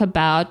talk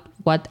about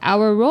what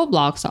our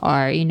roadblocks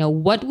are,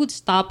 what would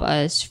stop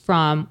us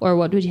from, or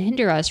what would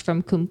hinder us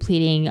from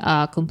completing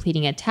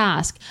a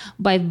task.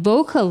 By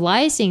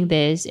vocalizing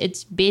this,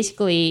 it's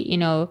basically,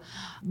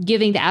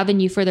 giving the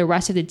avenue for the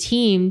rest of the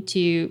team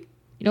to,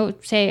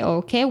 say,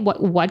 okay,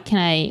 what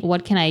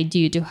can I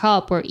do to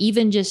help, or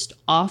even just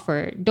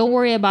offer, don't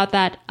worry about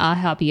that, I'll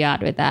help you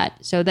out with that.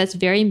 So that's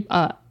very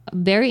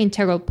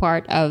integral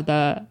part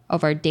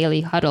of our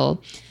daily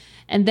huddle.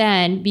 And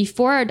then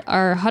before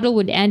our huddle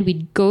would end,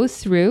 we'd go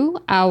through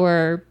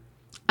our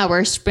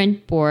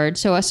sprint board.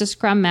 So as a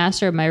Scrum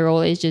Master, my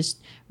role is just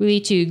really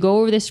to go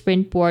over the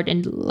sprint board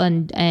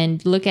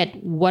and look at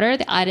what are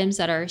the items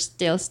that are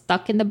still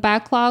stuck in the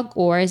backlog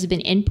or has been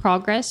in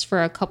progress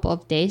for a couple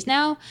of days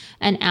now,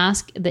 and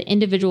ask the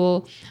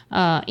individual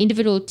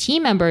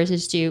team members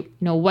as to,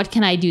 what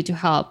can I do to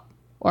help,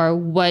 or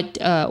what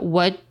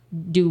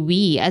do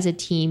we as a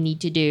team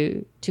need to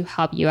do to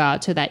help you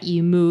out so that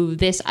you move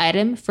this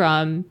item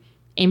from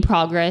in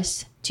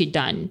progress to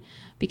done.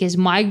 Because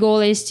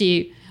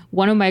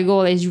one of my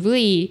goals is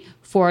really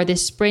for the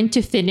sprint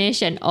to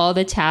finish and all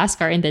the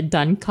tasks are in the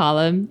done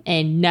column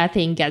and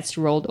nothing gets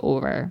rolled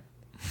over.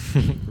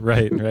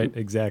 Right,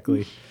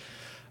 exactly.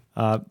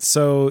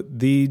 So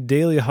the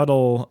daily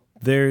huddle,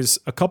 there's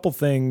a couple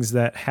things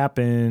that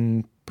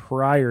happen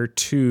prior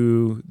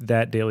to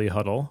that daily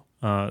huddle.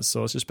 So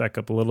let's just back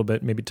up a little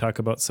bit, maybe talk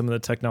about some of the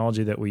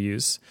technology that we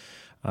use.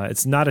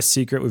 It's not a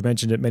secret. We've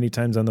mentioned it many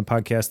times on the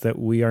podcast that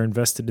we are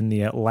invested in the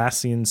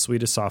Atlassian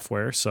suite of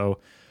software. So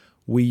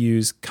we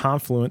use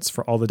Confluence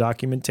for all the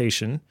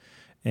documentation,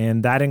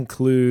 and that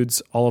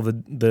includes all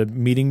of the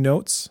meeting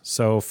notes.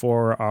 So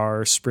for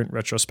our sprint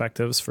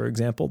retrospectives, for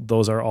example,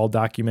 those are all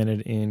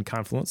documented in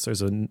Confluence.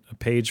 There's a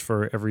page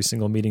for every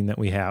single meeting that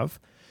we have.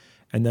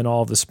 And then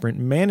all of the sprint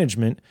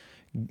management,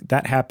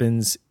 that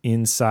happens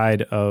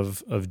inside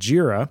of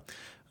Jira.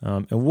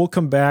 And we'll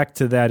come back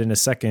to that in a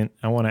second.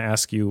 I want to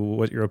ask you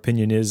what your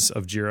opinion is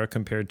of Jira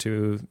compared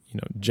to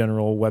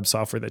general web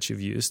software that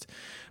you've used.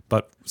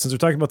 But since we're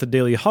talking about the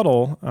daily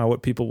huddle,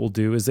 what people will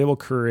do is they will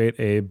create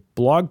a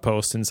blog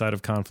post inside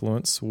of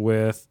Confluence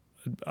with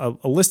a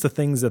list of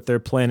things that they're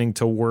planning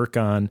to work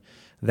on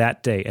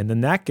that day. And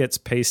then that gets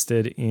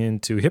pasted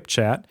into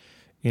HipChat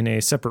in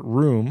a separate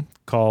room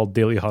called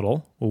Daily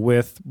Huddle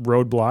with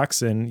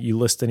roadblocks, and you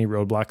list any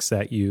roadblocks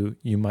that you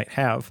might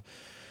have.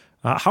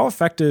 How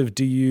effective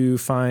do you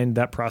find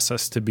that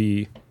process to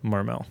be,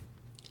 Marmel?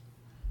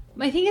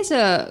 I think it's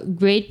a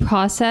great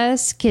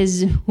process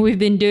because we've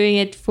been doing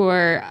it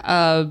for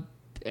a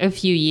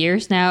few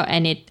years now,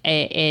 and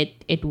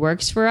it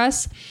works for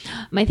us.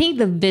 I think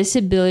the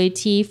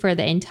visibility for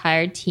the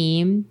entire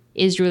team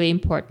is really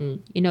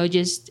important.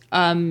 Just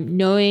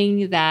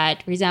knowing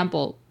that, for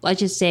example, let's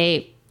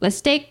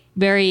take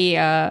Marie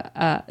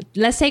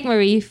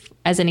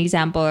as an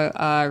example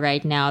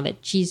right now, that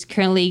she's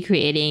currently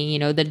creating,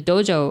 the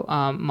dojo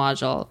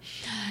module,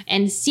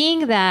 and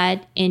seeing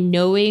that and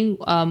knowing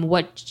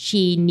what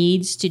she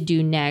needs to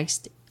do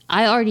next.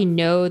 I already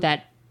know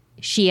that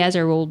she has a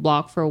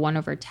roadblock for one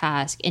of her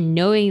tasks, and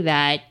knowing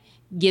that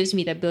gives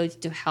me the ability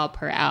to help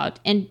her out,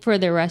 and for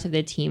the rest of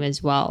the team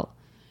as well.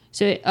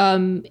 So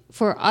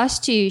for us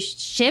to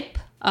ship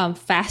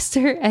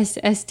faster,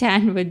 as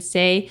Tan would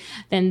say,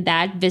 then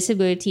that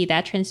visibility,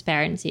 that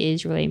transparency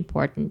is really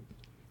important.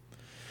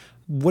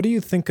 What do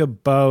you think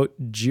about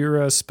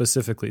Jira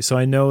specifically? So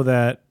I know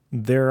that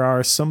there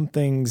are some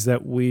things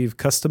that we've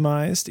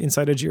customized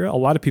inside of Jira. A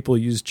lot of people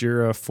use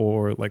Jira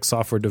for like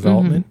software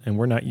development, and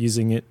we're not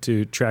using it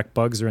to track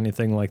bugs or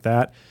anything like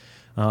that.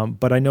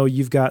 But I know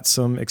you've got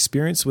some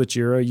experience with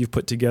Jira. You've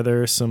put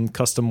together some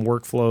custom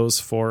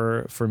workflows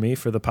for me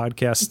for the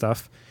podcast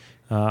stuff.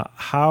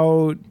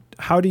 How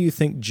do you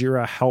think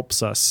Jira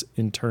helps us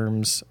in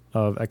terms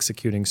of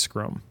executing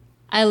Scrum?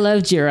 I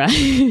love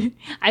Jira.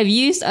 I've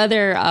used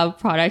other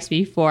products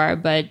before,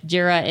 but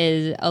Jira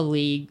is a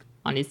league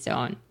on its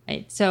own,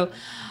 right? So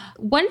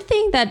one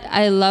thing that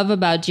I love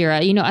about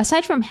Jira,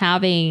 aside from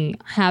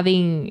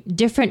having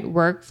different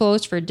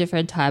workflows for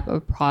different type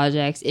of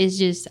projects, is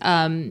just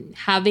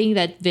having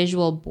that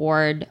visual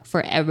board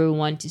for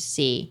everyone to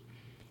see.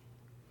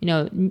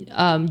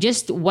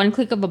 Just one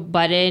click of a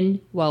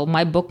button, well,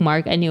 my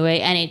bookmark anyway,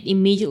 and it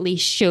immediately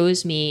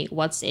shows me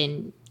what's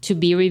in to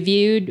be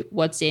reviewed,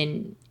 what's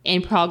in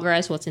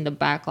progress, what's in the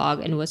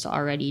backlog, and what's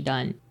already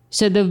done.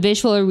 So the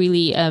visual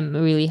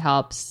really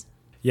helps.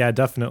 Yeah,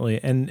 definitely.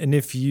 And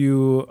if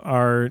you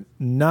are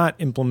not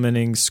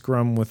implementing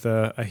Scrum with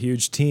a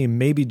huge team,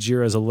 maybe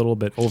Jira is a little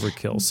bit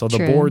overkill. So the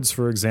True. boards,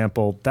 for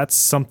example, that's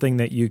something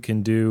that you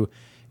can do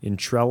in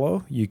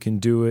Trello. You can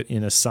do it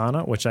in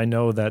Asana, which I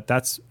know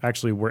that's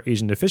actually where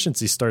Agent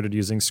Efficiency started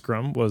using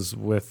Scrum, was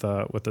with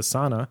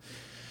Asana.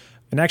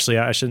 And actually,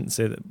 I shouldn't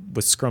say that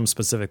with Scrum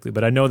specifically,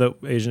 but I know that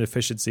Agent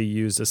Efficiency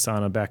used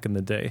Asana back in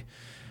the day.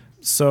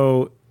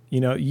 So,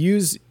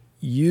 use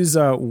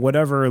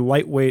whatever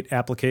lightweight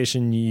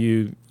application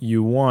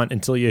you want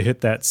until you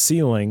hit that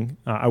ceiling.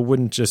 I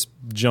wouldn't just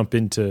jump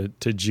into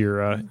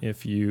Jira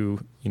if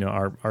you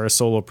are a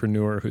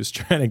solopreneur who's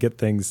trying to get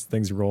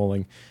things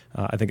rolling.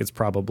 I think it's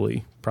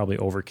probably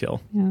overkill.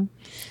 Yeah.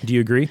 Do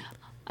you agree?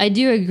 I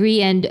do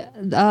agree. And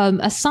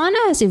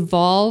Asana has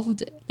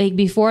evolved. Like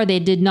before, they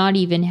did not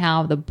even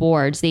have the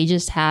boards. They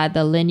just had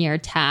the linear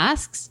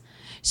tasks.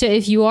 So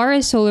if you are a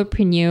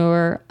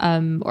solopreneur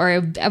or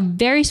a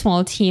very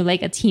small team,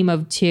 like a team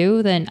of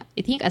 2, then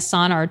I think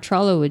Asana or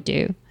Trello would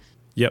do.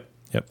 Yep,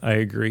 I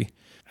agree.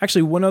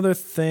 Actually, one other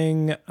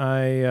thing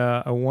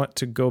I want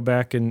to go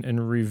back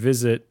and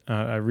revisit,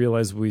 I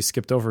realized we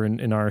skipped over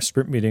in our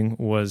sprint meeting,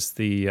 was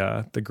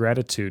the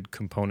gratitude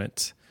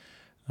component.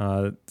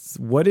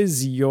 What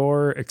is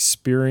your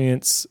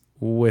experience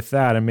with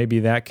that? And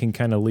maybe that can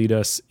kind of lead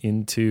us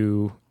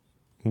into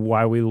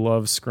why we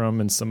love Scrum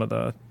and some of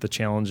the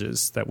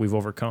challenges that we've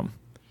overcome.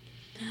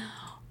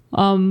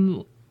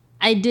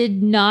 I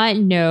did not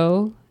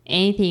know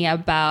anything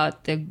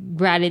about the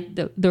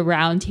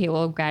round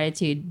table of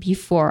gratitude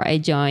before I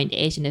joined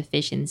Agent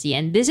Efficiency.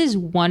 And this is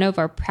one of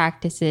our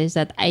practices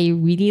that I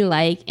really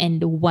like,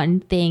 and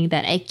one thing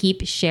that I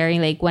keep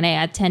sharing. Like when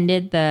I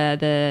attended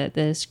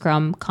the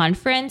Scrum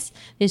conference,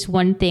 this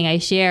one thing I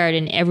shared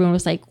and everyone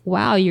was like,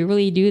 wow, you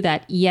really do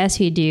that? Yes,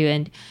 we do.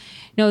 And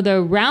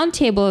the round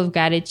table of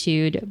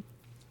gratitude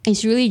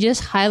is really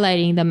just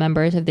highlighting the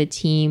members of the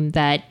team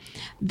that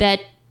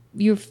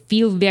you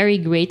feel very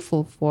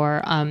grateful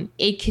for.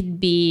 It could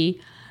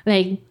be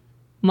like,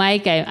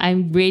 Mike,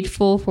 I'm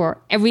grateful for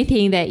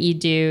everything that you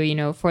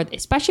do,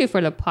 especially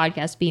for the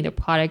podcast, being the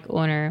product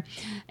owner.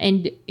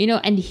 And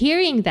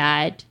hearing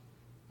that,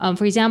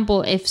 for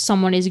example, if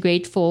someone is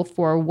grateful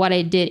for what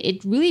I did,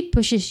 it really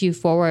pushes you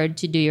forward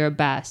to do your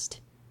best.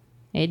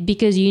 Right?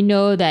 Because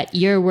that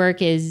your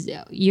work is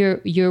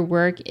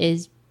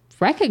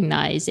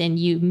recognized and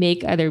you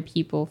make other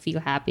people feel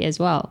happy as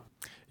well.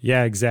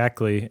 Yeah,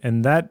 exactly.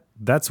 And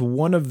that's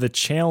one of the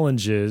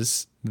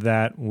challenges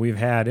that we've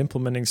had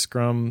implementing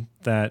Scrum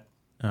that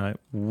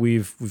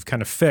we've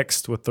kind of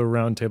fixed with the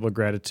roundtable of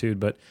gratitude.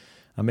 But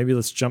maybe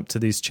let's jump to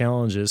these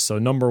challenges. So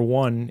number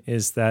one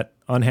is that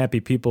unhappy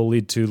people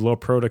lead to low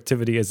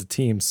productivity as a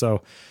team.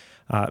 So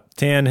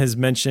Tan has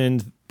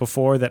mentioned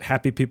before that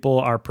happy people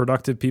are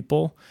productive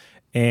people.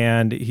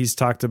 And he's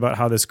talked about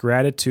how this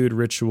gratitude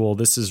ritual,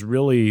 this is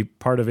really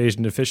part of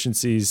Agent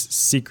Efficiency's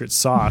secret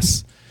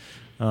sauce.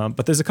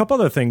 But there's a couple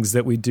other things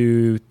that we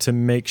do to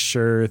make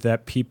sure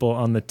that people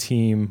on the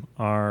team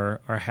are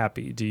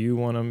happy. Do you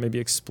want to maybe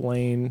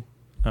explain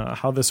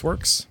how this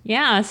works?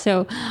 Yeah.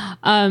 So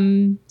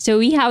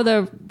we have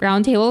the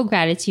roundtable of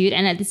gratitude,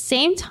 and at the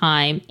same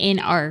time in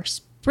our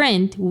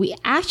sprint, we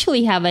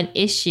actually have an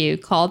issue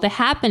called the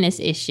happiness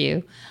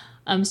issue.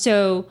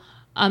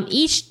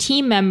 Each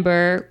team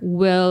member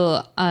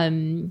will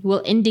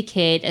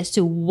indicate as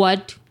to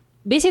what.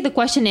 Basically, the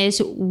question is,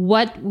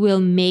 what will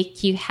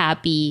make you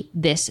happy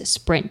this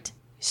sprint?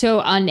 So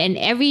and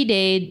every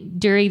day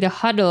during the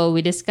huddle,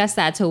 we discuss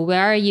that. So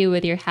where are you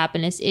with your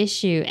happiness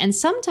issue? And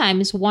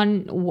sometimes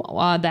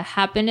the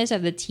happiness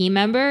of the team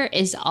member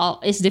is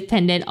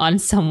dependent on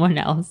someone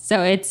else.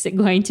 So it's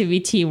going to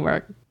be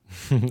teamwork.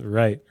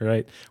 Right.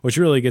 Which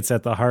really gets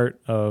at the heart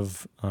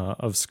of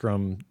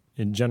Scrum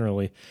in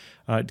generally.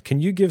 Can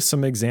you give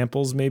some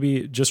examples,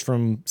 maybe just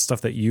from stuff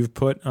that you've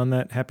put on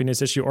that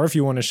happiness issue, or if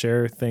you want to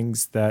share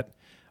things that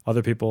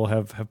other people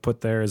have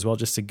put there as well,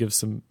 just to give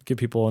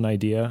people an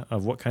idea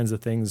of what kinds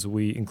of things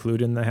we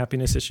include in the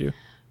happiness issue?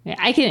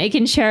 I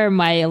can share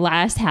my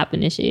last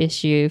happiness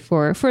issue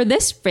for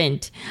this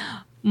sprint.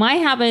 my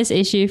happiness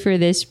issue for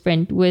this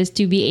sprint was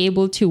to be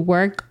able to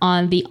work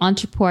on the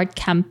Entreport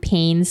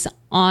campaigns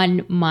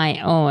on my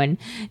own.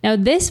 Now,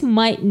 this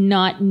might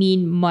not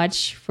mean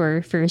much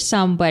for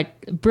some,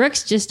 but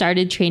Brooks just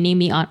started training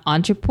me on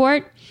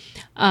Entreport,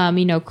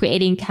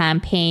 creating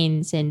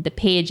campaigns and the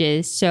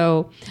pages.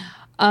 So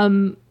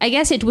I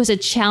guess it was a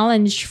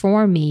challenge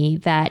for me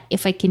that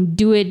if I can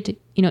do it,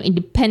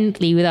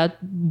 independently without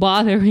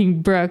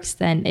bothering Brooks,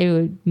 then it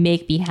would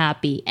make me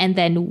happy. And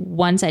then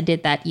once I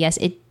did that, yes,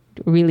 it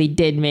really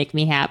did make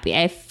me happy.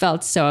 I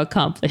felt so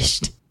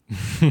accomplished.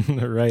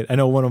 Right. I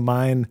know one of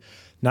mine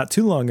not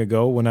too long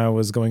ago when I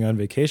was going on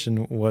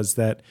vacation was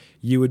that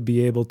you would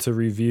be able to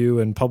review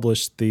and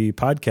publish the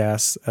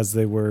podcasts as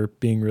they were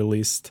being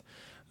released,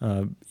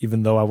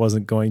 even though I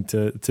wasn't going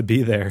to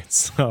be there.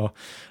 So,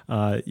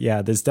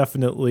 there's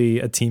definitely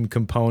a team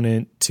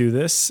component to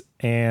this.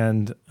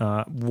 And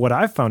what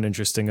I found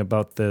interesting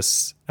about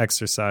this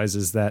exercise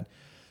is that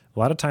a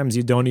lot of times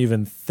you don't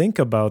even think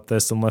about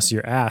this unless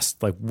you're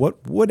asked, like,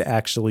 what would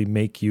actually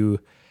make you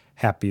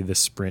happy this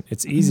sprint?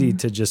 It's easy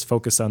to just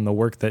focus on the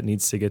work that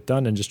needs to get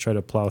done and just try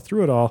to plow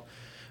through it all.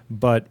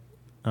 But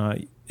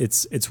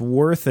it's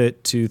worth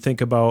it to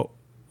think about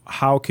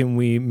how can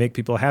we make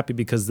people happy,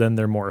 because then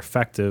they're more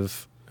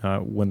effective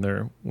when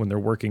they're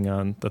working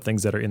on the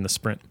things that are in the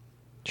sprint.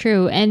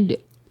 True. And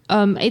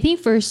I think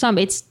for some,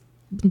 it's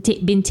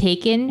been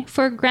taken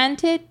for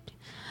granted,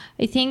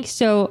 I think.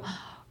 So,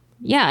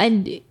 yeah,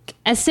 and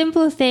a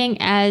simple thing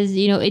as,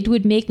 it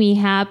would make me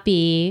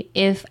happy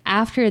if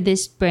after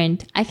this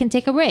sprint, I can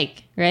take a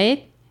break,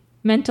 right?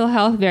 Mental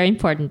health, very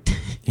important.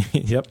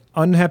 Yep.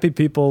 Unhappy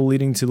people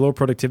leading to low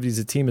productivity as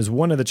a team is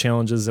one of the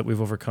challenges that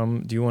we've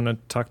overcome. Do you want to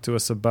talk to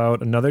us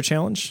about another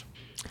challenge?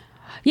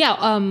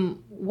 Yeah.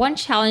 One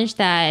challenge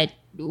that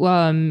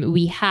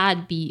we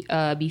had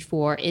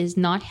before is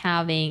not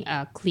having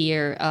a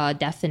clear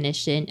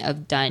definition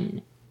of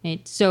done.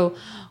 Right? So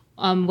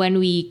when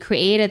we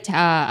create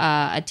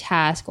a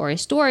task or a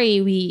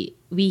story,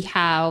 we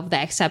have the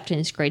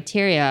acceptance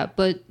criteria,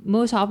 but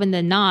most often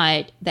than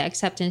not, the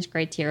acceptance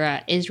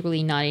criteria is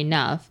really not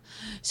enough.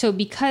 So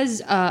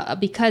because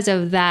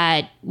of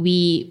that,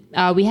 we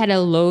had a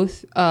low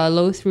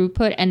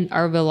throughput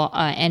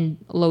and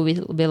low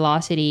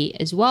velocity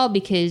as well,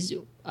 because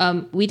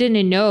we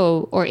didn't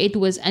know, or it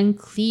was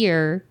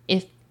unclear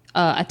if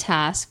a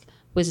task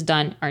was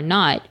done or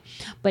not.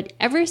 But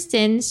ever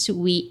since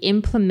we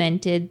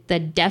implemented the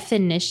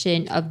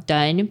definition of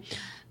done,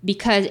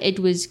 because it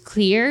was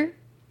clear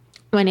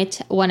when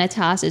a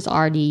task is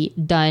already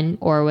done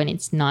or when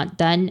it's not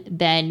done,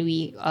 then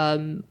we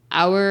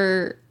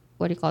our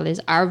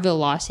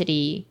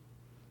velocity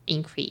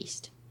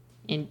increased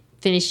in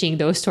finishing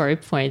those story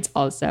points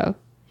also.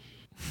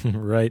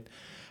 Right.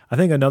 I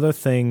think another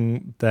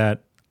thing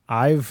that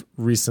I've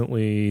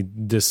recently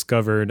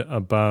discovered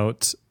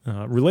about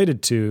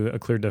related to a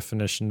clear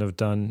definition of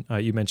done,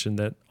 you mentioned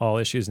that all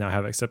issues now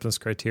have acceptance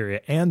criteria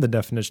and the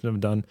definition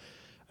of done.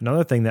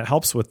 Another thing that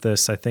helps with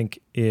this, I think,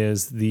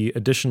 is the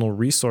additional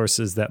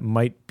resources that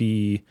might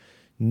be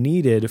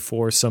needed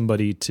for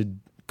somebody to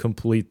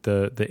complete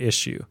the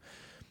issue.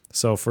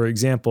 So, for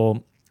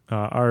example,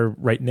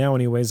 right now,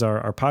 anyways,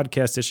 our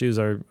podcast issues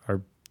are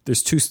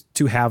there's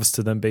two halves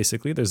to them,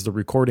 basically. There's the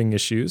recording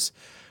issues,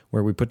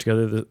 where we put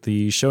together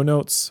the show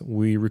notes,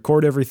 we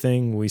record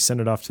everything, we send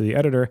it off to the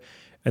editor,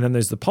 and then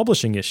there's the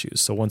publishing issues.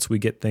 So once we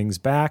get things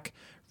back,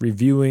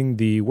 reviewing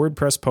the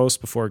WordPress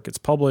post before it gets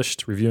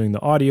published, reviewing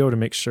the audio to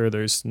make sure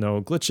there's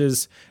no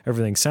glitches,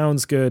 everything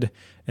sounds good,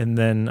 and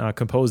then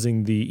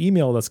composing the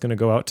email that's going to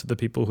go out to the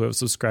people who have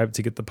subscribed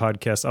to get the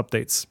podcast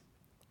updates.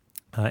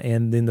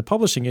 And in the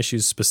publishing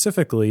issues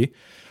specifically,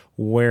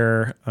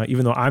 where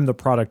even though I'm the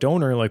product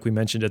owner, like we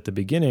mentioned at the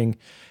beginning,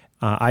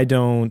 I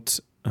review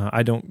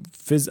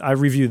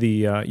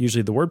the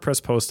usually the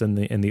WordPress post and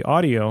the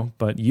audio,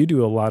 but you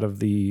do a lot of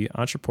the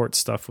Entreport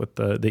stuff with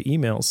the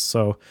emails.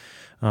 So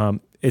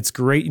it's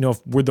great,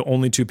 if we're the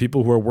only two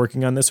people who are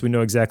working on this, we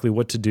know exactly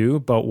what to do.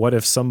 But what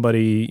if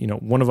somebody,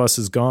 one of us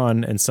is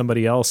gone and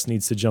somebody else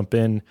needs to jump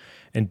in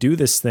and do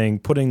this thing?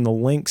 Putting the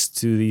links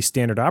to the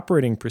standard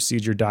operating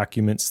procedure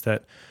documents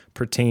that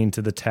pertain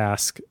to the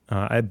task,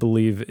 I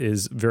believe,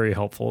 is very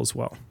helpful as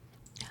well.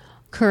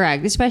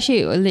 Correct.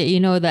 Especially,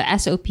 the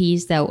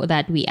SOPs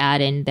that we add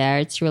in there.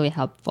 It's really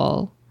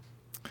helpful.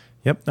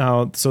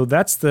 Yep. So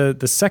that's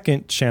the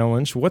second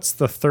challenge. What's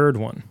the third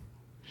one?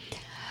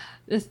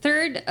 The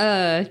third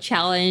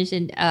challenge,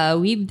 and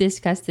we've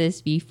discussed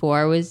this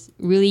before, was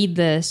really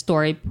the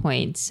story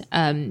points.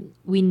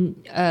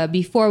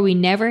 Before we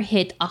never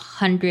hit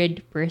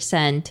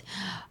 100%.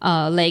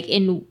 Like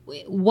in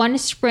one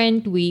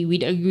sprint,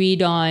 we'd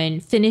agreed on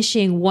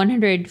finishing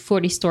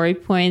 140 story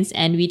points,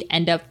 and we'd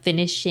end up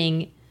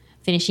finishing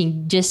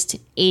just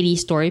 80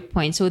 story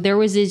points. So there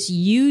was this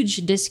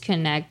huge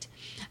disconnect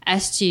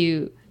as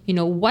to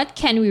what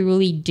can we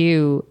really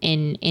do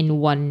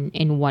in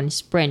one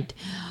sprint.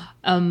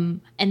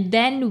 And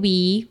then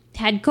we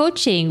had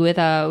coaching with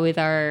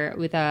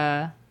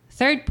a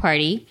third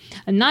party,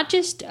 and not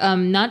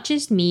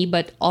just me,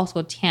 but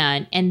also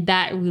Tan, and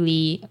that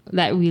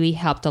really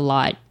helped a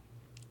lot.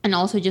 And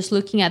also just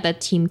looking at the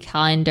team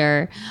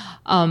calendar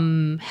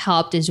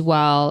helped as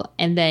well.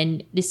 And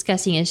then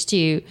discussing as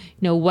to,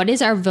 what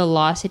is our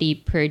velocity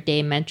per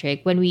day metric?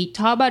 When we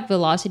talk about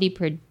velocity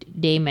per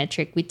day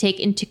metric, we take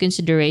into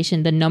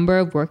consideration the number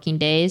of working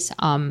days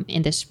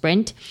in the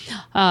sprint,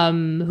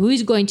 who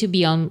is going to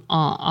be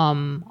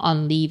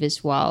on leave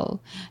as well.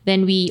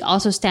 Then we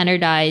also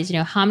standardize,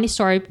 how many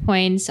story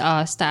points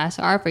stats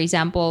are, for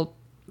example,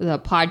 the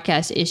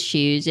podcast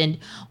issues. And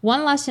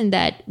one lesson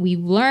that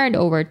we've learned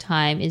over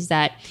time is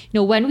that,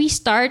 when we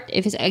start,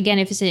 if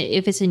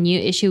it's a new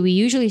issue, we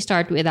usually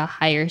start with a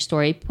higher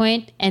story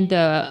point, and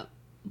the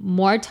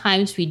more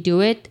times we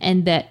do it,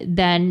 and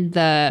then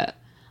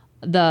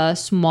the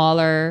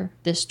smaller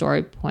the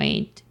story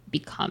point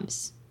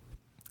becomes.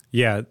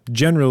 Yeah,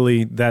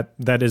 generally that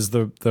is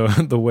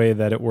the way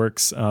that it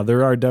works.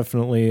 There are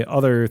definitely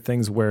other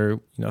things where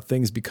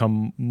things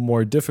become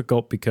more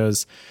difficult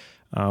because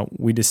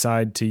we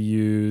decide to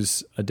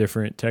use a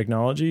different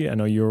technology. I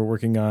know you were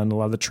working on a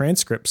lot of the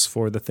transcripts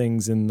for the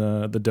things in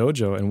the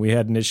dojo, and we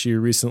had an issue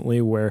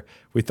recently where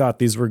we thought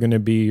these were going to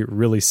be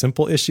really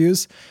simple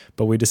issues,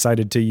 but we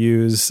decided to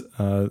use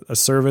a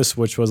service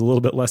which was a little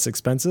bit less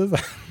expensive,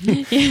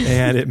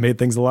 and it made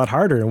things a lot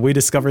harder. And we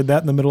discovered that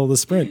in the middle of the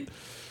sprint.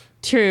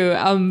 True.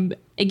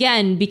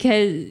 Again,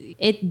 because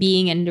it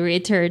being an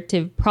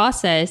iterative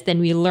process, then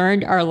we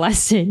learned our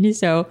lesson.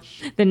 So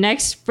the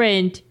next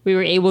sprint, we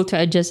were able to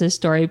adjust the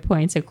story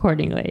points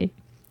accordingly.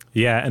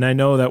 Yeah, and I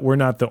know that we're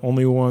not the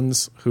only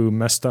ones who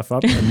mess stuff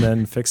up and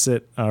then fix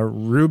it.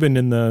 Ruben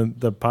in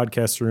the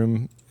podcast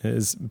room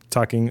is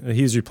talking.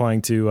 He's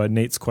replying to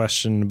Nate's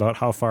question about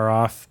how far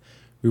off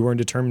we were in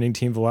determining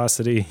team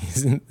velocity.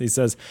 He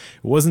says, it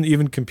wasn't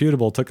even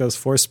computable. It took us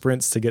 4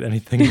 sprints to get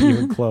anything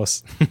even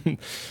close.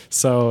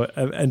 So,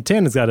 and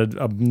Tan has got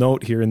a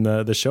note here in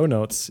the show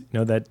notes,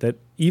 that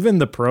even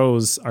the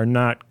pros are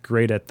not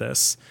great at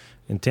this.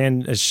 And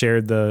Tan has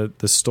shared the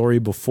story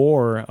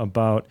before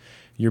about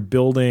you're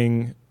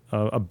building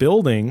a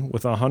building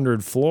with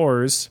 100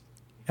 floors,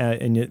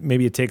 and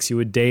maybe it takes you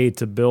a day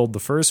to build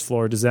the first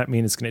floor. Does that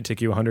mean it's going to take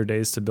you 100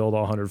 days to build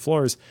all 100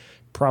 floors?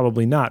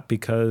 Probably not,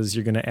 because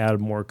you're going to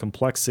add more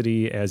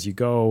complexity as you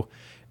go.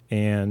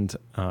 And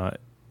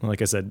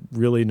like I said,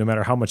 really, no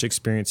matter how much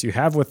experience you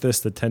have with this,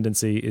 the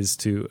tendency is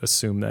to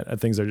assume that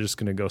things are just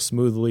going to go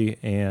smoothly,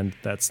 and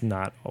that's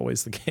not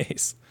always the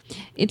case.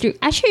 It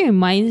actually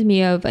reminds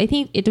me of, I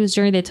think it was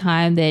during the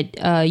time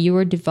that you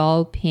were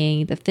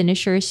developing the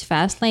Finishers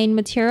Fast Lane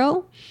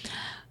material.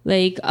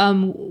 Like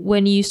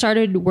when you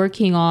started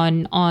working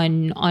on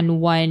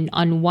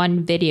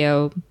one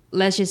video,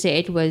 let's just say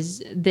it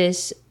was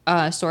this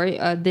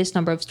this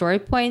number of story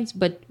points,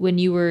 but when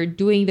you were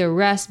doing the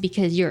rest,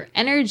 because your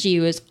energy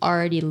was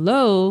already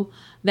low,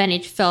 then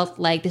it felt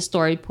like the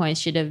story points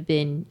should have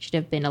been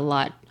a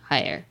lot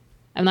higher.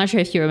 I'm not sure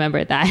if you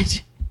remember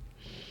that.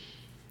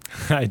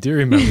 I do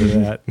remember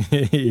that.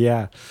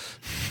 Yeah.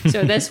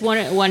 So that's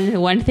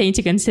one thing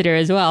to consider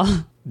as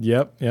well.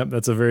 Yep.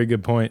 That's a very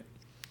good point.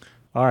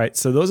 All right,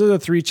 so those are the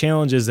 3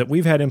 challenges that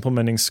we've had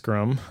implementing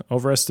Scrum: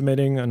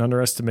 overestimating and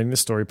underestimating the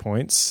story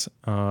points,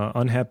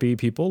 unhappy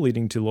people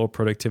leading to low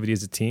productivity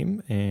as a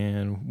team,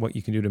 and what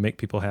you can do to make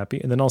people happy,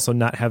 and then also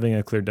not having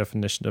a clear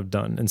definition of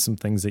done, and some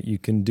things that you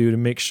can do to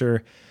make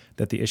sure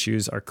that the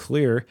issues are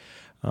clear.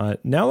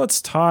 Now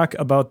let's talk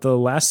about the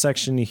last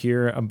section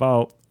here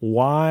about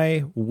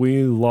why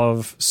we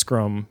love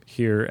Scrum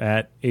here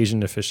at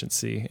Asian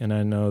Efficiency. And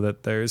I know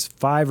that there's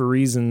 5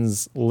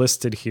 reasons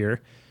listed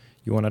here.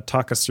 You want to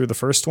talk us through the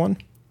first one?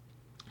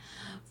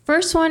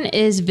 First one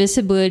is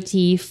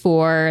visibility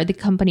for the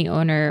company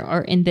owner,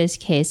 or in this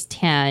case,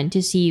 Tan,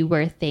 to see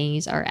where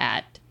things are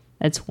at.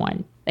 That's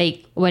one.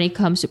 Like when it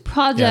comes to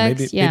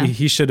projects. Maybe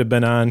he should have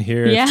been on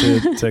here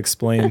to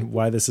explain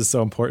why this is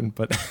so important.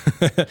 But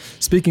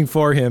speaking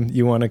for him,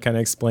 you want to kind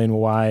of explain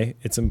why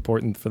it's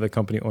important for the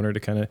company owner to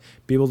kind of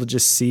be able to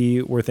just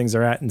see where things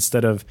are at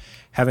instead of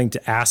having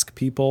to ask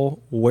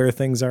people where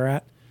things are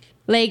at.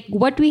 Like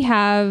what we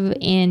have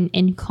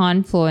in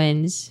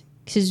Confluence,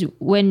 because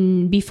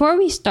before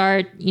we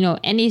start,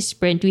 any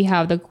sprint, we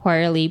have the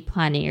quarterly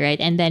planning, right?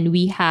 And then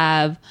we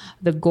have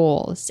the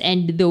goals,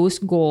 and those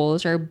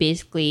goals are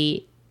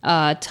basically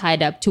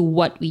tied up to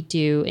what we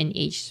do in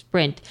each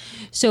sprint.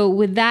 So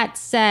with that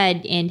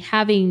said, and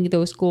having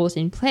those goals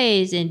in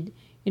place, and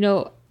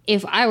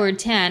if I were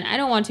Tan, I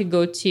don't want to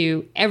go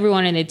to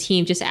everyone in the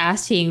team just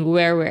asking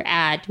where we're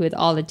at with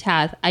all the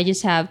tasks. I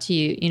just have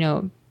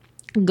to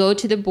go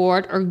to the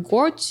board or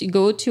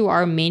go to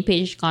our main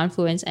page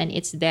Confluence, and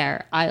it's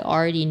there. I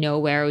already know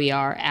where we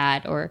are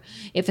at. Or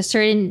if a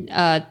certain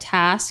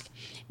task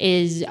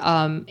is,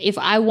 if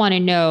I want to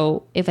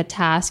know if a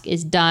task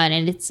is done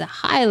and it's a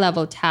high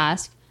level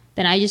task,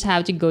 then I just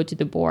have to go to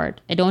the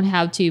board. I don't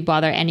have to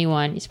bother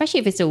anyone, especially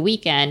if it's a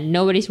weekend.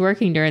 Nobody's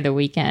working during the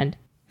weekend.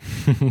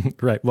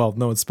 Right. Well,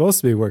 no one's supposed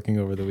to be working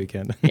over the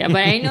weekend. Yeah, but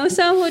I know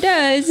some who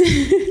does.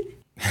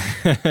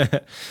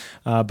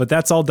 But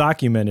that's all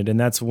documented, and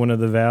that's one of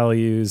the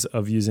values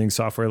of using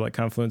software like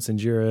Confluence and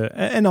Jira,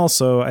 and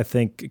also I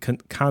think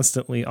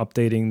constantly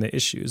updating the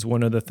issues.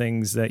 One of the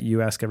things that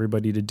you ask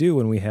everybody to do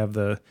when we have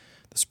the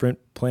sprint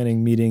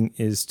planning meeting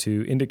is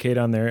to indicate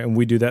on there, and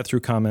we do that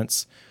through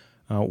comments,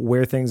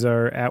 where things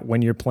are at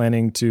when you're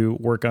planning to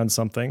work on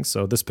something.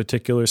 So this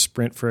particular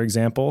sprint, for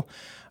example,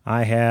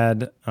 I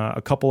had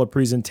a couple of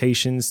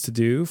presentations to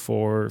do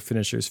for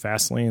Finishers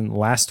Fastlane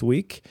last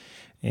week.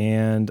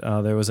 And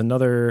there was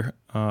another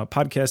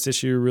podcast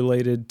issue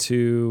related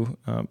to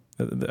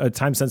a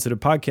time-sensitive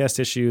podcast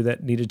issue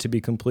that needed to be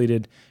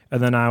completed.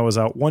 And then I was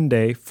out one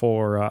day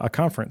for a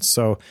conference.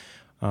 So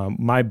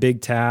my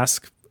big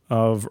task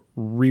of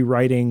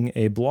rewriting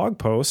a blog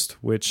post,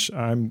 which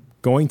I'm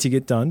going to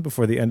get done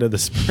before the end of the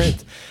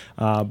sprint,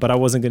 but I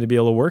wasn't going to be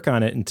able to work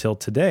on it until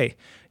today.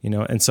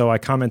 And so I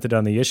commented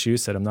on the issue,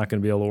 said I'm not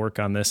going to be able to work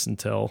on this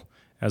until,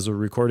 as we're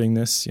recording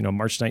this,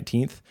 March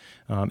 19th.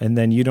 And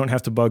then you don't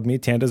have to bug me.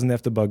 Tan doesn't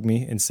have to bug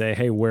me and say,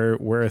 hey, where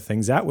are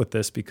things at with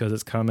this, because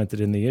it's commented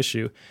in the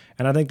issue.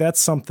 And I think that's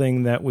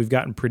something that we've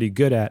gotten pretty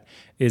good at,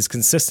 is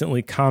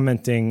consistently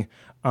commenting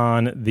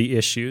on the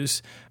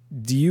issues.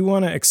 Do you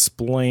want to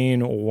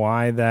explain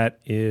why that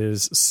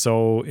is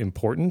so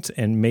important?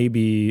 And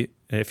maybe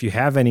if you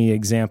have any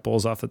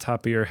examples off the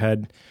top of your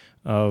head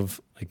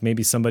of like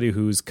maybe somebody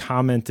who's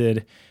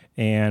commented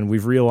and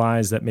we've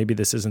realized that maybe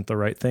this isn't the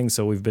right thing,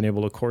 so we've been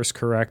able to course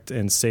correct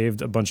and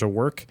saved a bunch of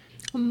work?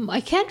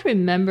 I can't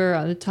remember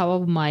on the top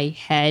of my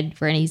head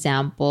for an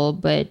example,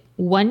 but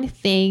one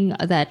thing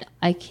that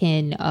I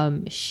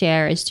can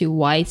share as to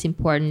why it's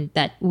important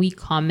that we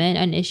comment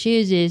on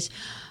issues is,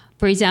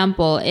 for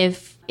example,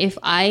 if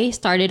I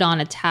started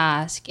on a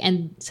task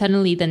and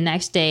suddenly the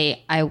next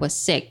day I was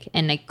sick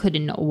and I could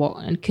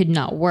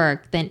not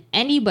work, then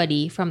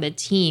anybody from the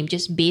team,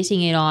 just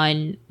basing it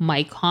on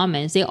my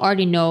comments, they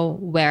already know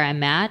where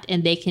I'm at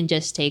and they can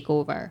just take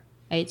over,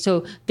 right?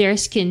 So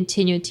there's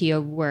continuity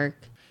of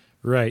work.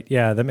 Right.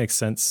 Yeah, that makes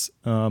sense.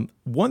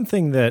 One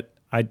thing that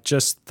I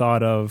just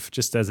thought of,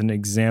 just as an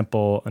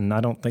example, and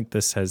I don't think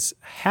this has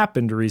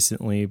happened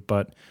recently,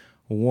 but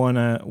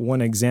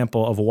one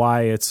example of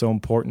why it's so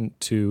important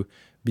to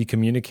be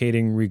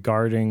communicating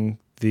regarding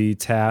the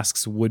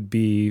tasks would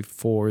be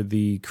for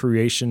the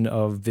creation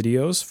of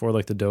videos for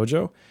like the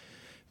dojo,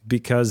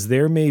 because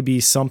there may be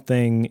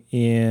something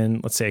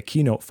in, let's say, a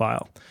Keynote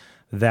file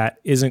that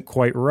isn't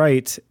quite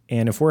right.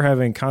 And if we're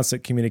having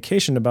constant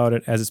communication about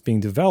it as it's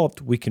being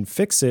developed, we can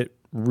fix it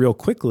real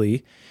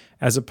quickly,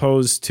 as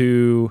opposed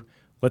to,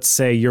 let's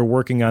say you're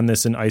working on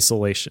this in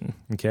isolation,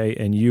 okay?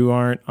 And you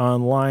aren't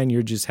online,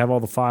 you just have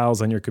all the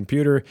files on your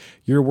computer,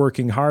 you're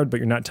working hard, but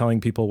you're not telling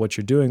people what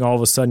you're doing. All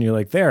of a sudden you're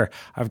like, there,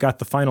 I've got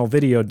the final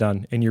video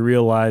done. And you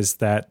realize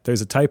that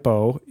there's a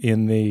typo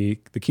in the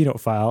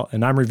Keynote file,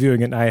 and I'm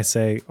reviewing it and I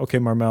say, okay,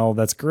 Marmel,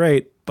 that's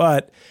great,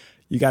 but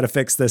you got to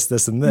fix this,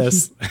 this, and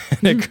this.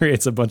 And it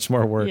creates a bunch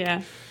more work.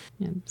 Yeah.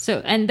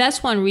 So, and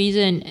that's one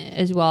reason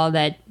as well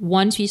that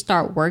once we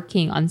start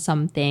working on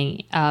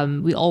something,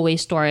 we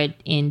always store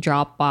it in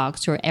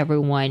Dropbox where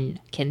everyone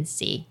can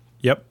see.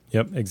 Yep,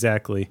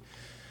 exactly.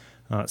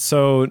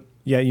 So,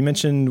 yeah, you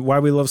mentioned why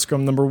we love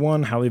Scrum. Number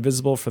one, highly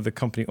visible for the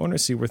company owner,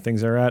 see where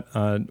things are at.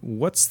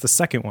 What's the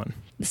second one?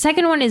 The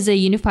second one is a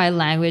unified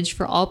language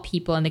for all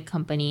people in the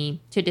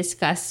company to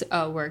discuss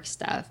work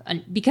stuff.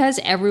 And because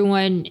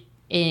everyone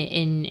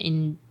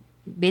in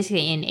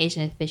basically in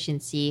agent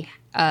efficiency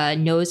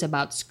knows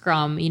about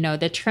Scrum,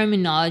 the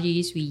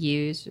terminologies we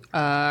use,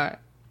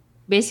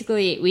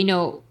 basically we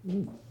know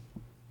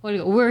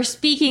we're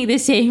speaking the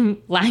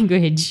same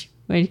language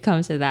when it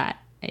comes to that,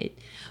 right?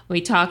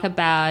 We talk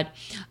about,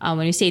 when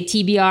we say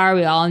TBR,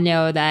 we all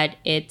know that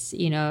it's,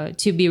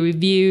 to be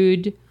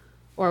reviewed.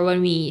 Or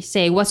when we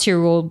say, what's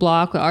your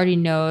roadblock? We already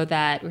know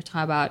that we're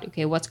talking about,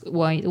 okay, what's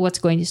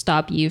going to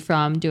stop you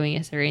from doing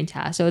a certain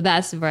task. So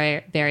that's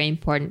very, very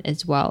important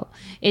as well.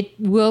 It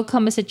will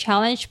come as a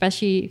challenge,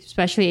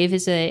 especially if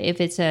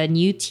it's a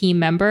new team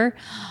member.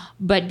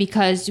 But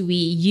because we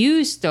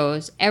use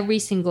those every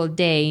single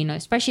day,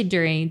 especially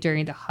during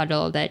the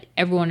huddle, that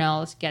everyone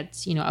else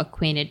gets,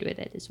 acquainted with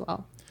it as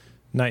well.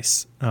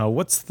 Nice.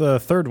 What's the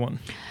third one?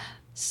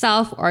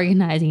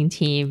 Self-organizing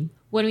team.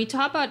 When we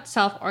talk about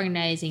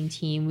self-organizing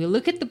team, we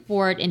look at the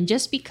board, and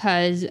just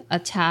because a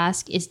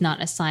task is not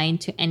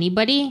assigned to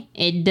anybody,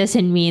 it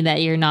doesn't mean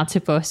that you're not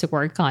supposed to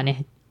work on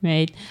it,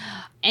 right?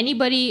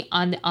 Anybody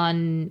on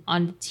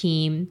the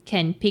team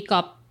can pick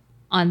up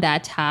on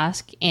that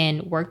task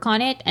and work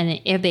on it. And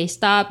if they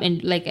stop,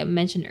 and like I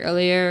mentioned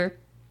earlier,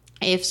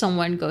 if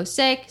someone goes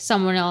sick,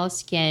 someone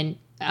else can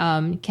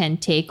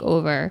take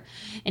over.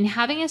 And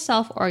having a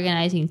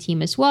self-organizing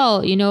team as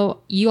well,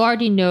 you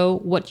already know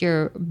what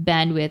your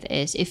bandwidth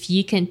is, if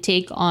you can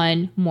take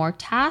on more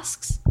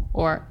tasks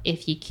or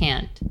if you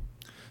can't.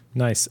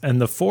 Nice.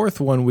 And the fourth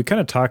one, we kind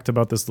of talked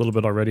about this a little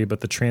bit already, but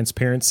the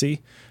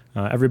transparency.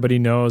 Everybody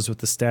knows what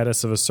the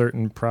status of a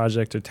certain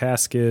project or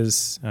task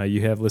is.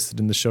 You have listed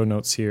in the show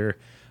notes here.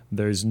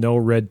 There's no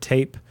red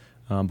tape.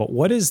 But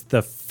what is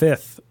the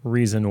fifth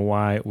reason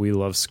why we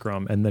love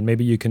Scrum? And then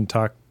maybe you can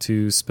talk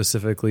to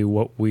specifically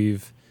what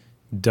we've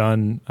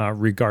done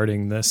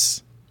regarding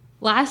this.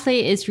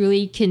 Lastly, it's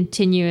really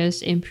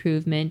continuous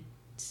improvement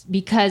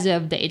because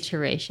of the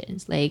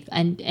iterations,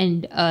 and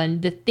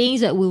the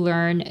things that we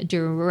learn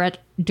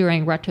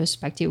during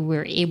retrospective,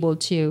 we're able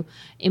to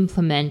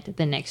implement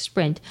the next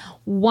sprint.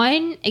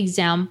 One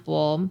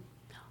example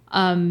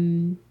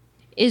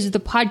is the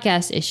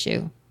podcast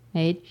issue,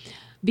 right?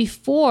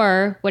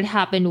 Before, what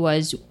happened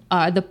was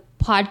the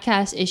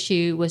podcast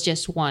issue was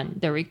just one.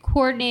 The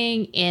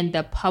recording and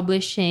the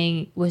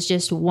publishing was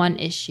just one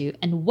issue.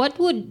 And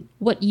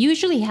what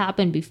usually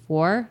happened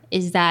before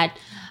is that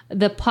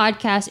the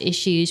podcast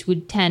issues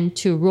would tend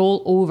to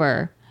roll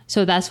over.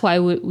 So that's why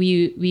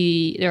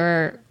there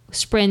are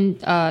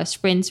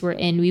sprints we're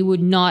in, we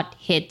would not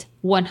hit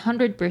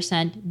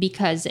 100%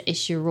 because the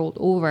issue rolled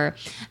over.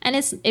 And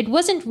it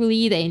wasn't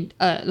really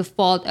the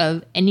fault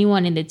of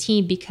anyone in the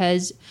team,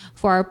 because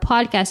for our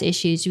podcast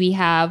issues, we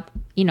have,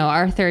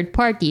 our third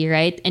party,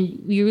 right? And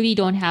we really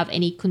don't have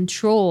any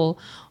control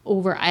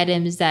over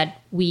items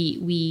that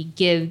we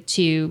give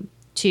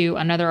to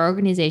another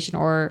organization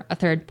or a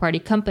third party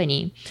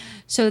company.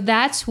 So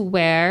that's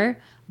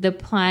where the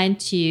plan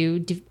to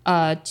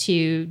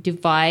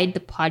divide the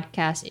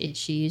podcast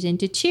issues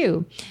into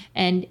two.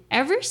 And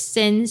ever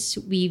since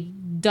we've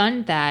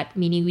done that,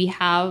 meaning we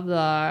have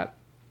the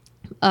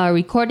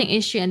recording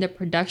issue and the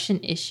production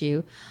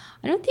issue,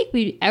 I don't think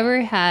we've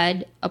ever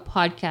had a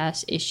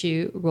podcast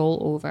issue roll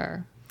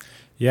over.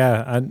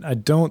 Yeah, I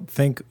don't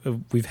think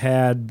we've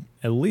had,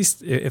 at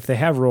least if they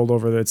have rolled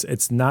over,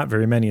 it's not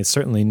very many. It's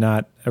certainly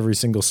not every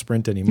single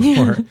sprint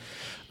anymore.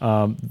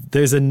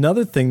 There's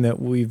another thing that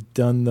we've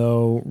done,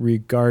 though,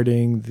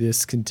 regarding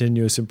this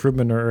continuous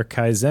improvement or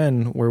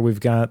Kaizen, where we've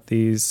got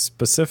these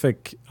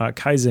specific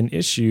Kaizen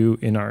issue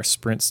in our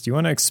sprints. Do you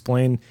want to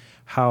explain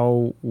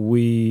how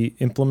we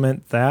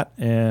implement that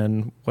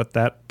and what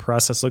that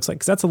process looks like?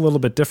 Because that's a little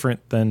bit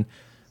different than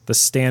the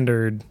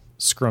standard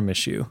Scrum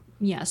issue.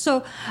 Yeah.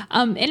 So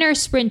in our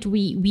sprint,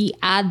 we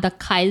add the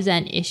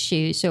Kaizen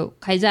issue. So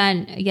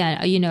Kaizen,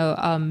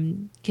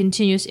 again,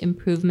 continuous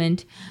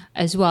improvement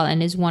as well,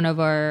 and is one of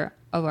our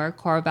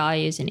core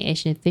values in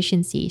Asian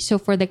efficiency. So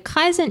for the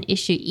Kaizen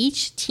issue,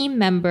 each team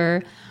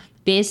member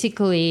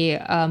basically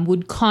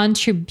would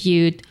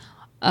contribute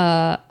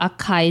a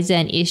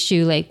Kaizen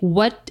issue, like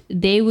what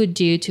they would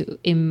do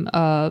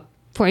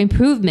for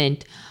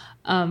improvement.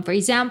 For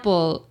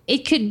example, it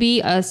could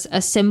be as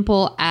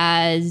simple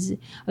as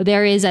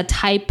there is a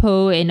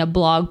typo in a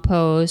blog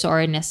post or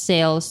in a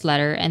sales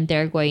letter, and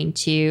they're going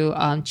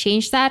to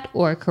change that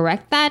or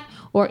correct that.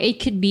 Or it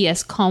could be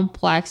as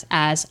complex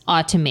as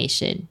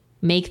automation,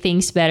 make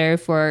things better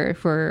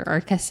for our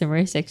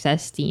customer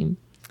success team.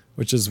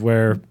 Which is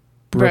where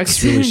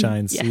Brooks really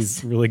shines. Yes.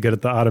 He's really good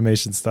at the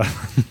automation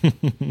stuff.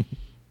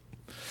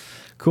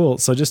 Cool.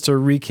 So just to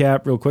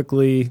recap real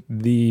quickly,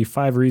 the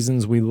 5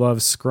 reasons we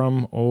love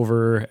Scrum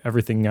over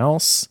everything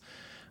else.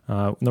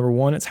 Number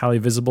 1, it's highly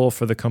visible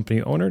for the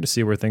company owner to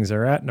see where things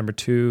are at. Number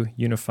 2,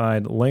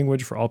 unified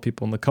language for all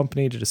people in the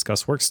company to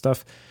discuss work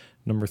stuff.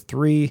 Number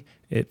 3,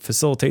 it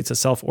facilitates a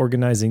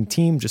self-organizing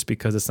team. Just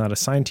because it's not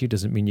assigned to you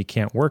doesn't mean you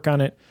can't work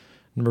on it.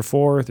 Number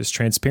 4, there's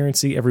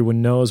transparency.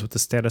 Everyone knows what the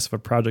status of a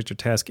project or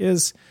task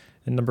is.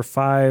 And number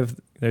 5,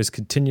 there's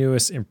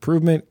continuous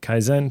improvement,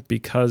 Kaizen,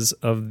 because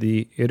of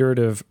the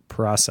iterative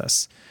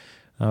process.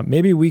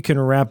 Maybe we can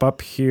wrap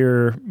up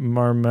here,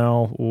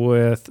 Marmel,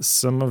 with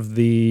some of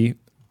the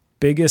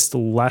biggest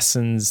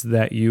lessons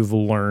that you've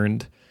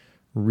learned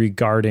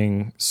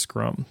regarding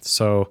Scrum.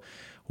 So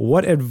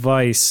what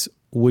advice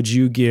would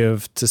you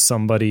give to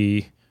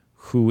somebody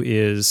who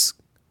is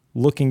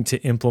looking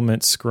to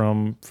implement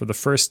Scrum for the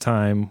first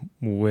time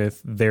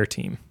with their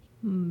team?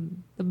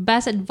 The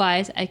best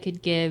advice I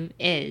could give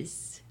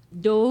is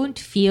don't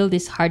feel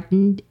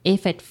disheartened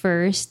if at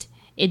first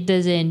it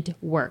doesn't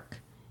work.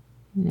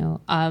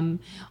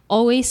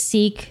 Always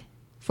seek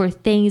for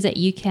things that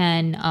you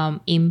can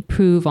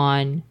improve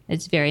on.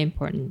 It's very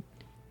important,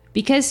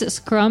 because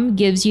Scrum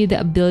gives you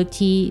the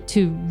ability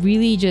to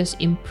really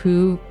just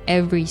improve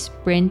every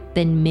sprint,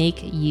 then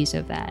make use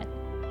of that.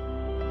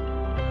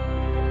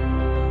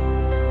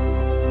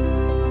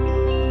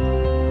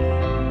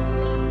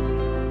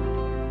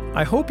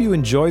 I hope you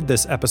enjoyed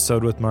this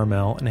episode with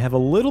Marmel and have a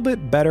little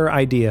bit better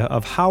idea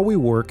of how we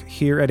work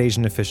here at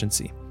Asian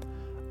Efficiency.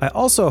 I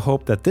also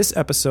hope that this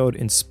episode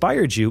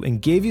inspired you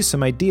and gave you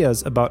some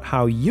ideas about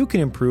how you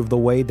can improve the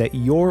way that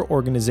your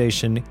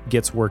organization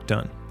gets work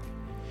done.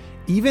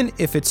 Even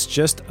if it's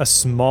just a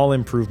small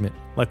improvement,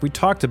 like we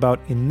talked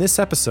about in this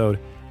episode,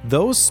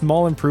 those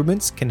small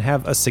improvements can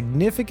have a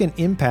significant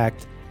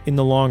impact in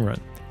the long run.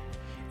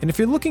 And if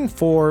you're looking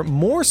for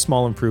more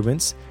small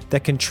improvements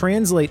that can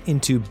translate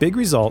into big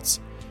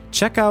results,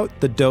 check out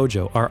the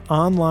Dojo, our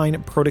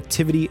online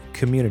productivity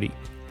community.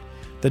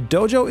 The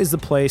Dojo is the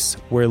place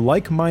where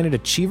like-minded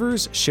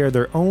achievers share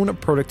their own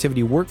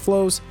productivity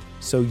workflows,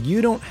 so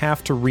you don't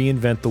have to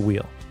reinvent the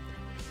wheel.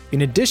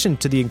 In addition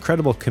to the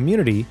incredible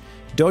community,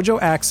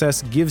 Dojo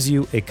Access gives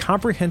you a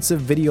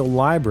comprehensive video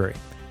library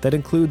that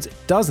includes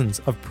dozens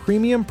of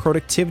premium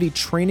productivity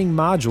training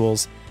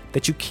modules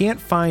that you can't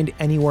find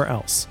anywhere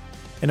else.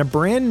 And a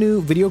brand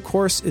new video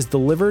course is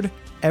delivered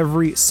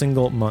every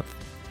single month.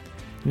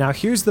 Now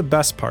here's the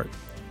best part.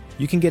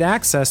 You can get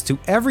access to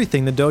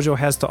everything the dojo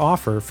has to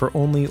offer for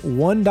only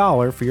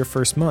 $1 for your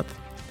first month.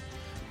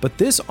 But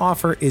this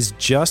offer is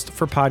just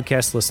for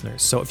podcast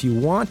listeners. So if you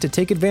want to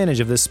take advantage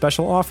of this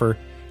special offer,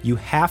 you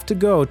have to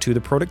go to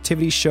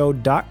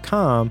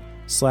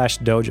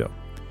theproductivityshow.com/dojo.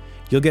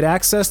 You'll get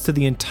access to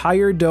the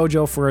entire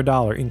dojo for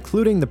 $1,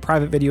 including the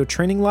private video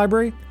training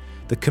library,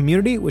 the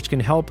community, which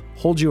can help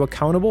hold you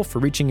accountable for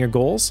reaching your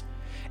goals,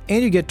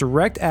 and you get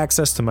direct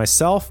access to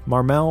myself,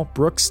 Marmel,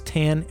 Brooks,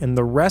 Tan, and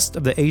the rest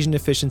of the Asian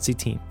Efficiency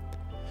team.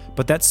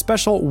 But that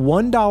special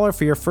 $1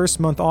 for your first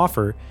month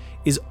offer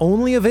is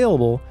only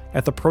available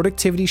at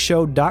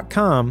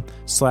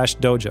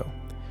theproductivityshow.com/dojo.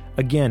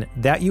 Again,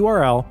 that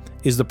URL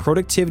is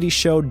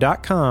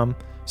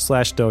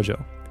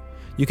theproductivityshow.com/dojo.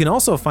 You can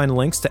also find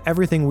links to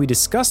everything we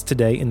discussed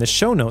today in the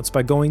show notes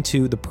by going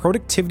to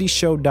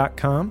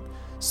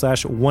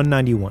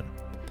theproductivityshow.com/191.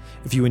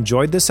 If you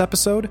enjoyed this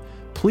episode,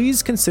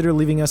 please consider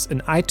leaving us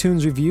an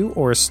iTunes review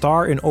or a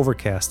star in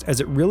Overcast, as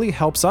it really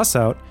helps us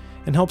out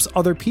and helps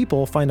other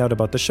people find out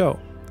about the show.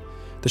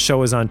 The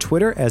show is on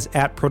Twitter as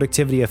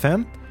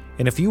 @ProductivityFM,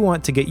 and if you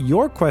want to get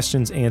your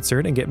questions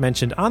answered and get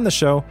mentioned on the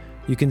show,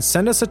 you can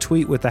send us a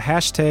tweet with the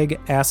hashtag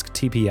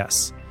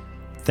AskTPS.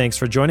 Thanks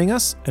for joining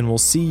us, and we'll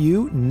see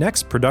you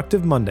next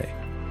Productive Monday.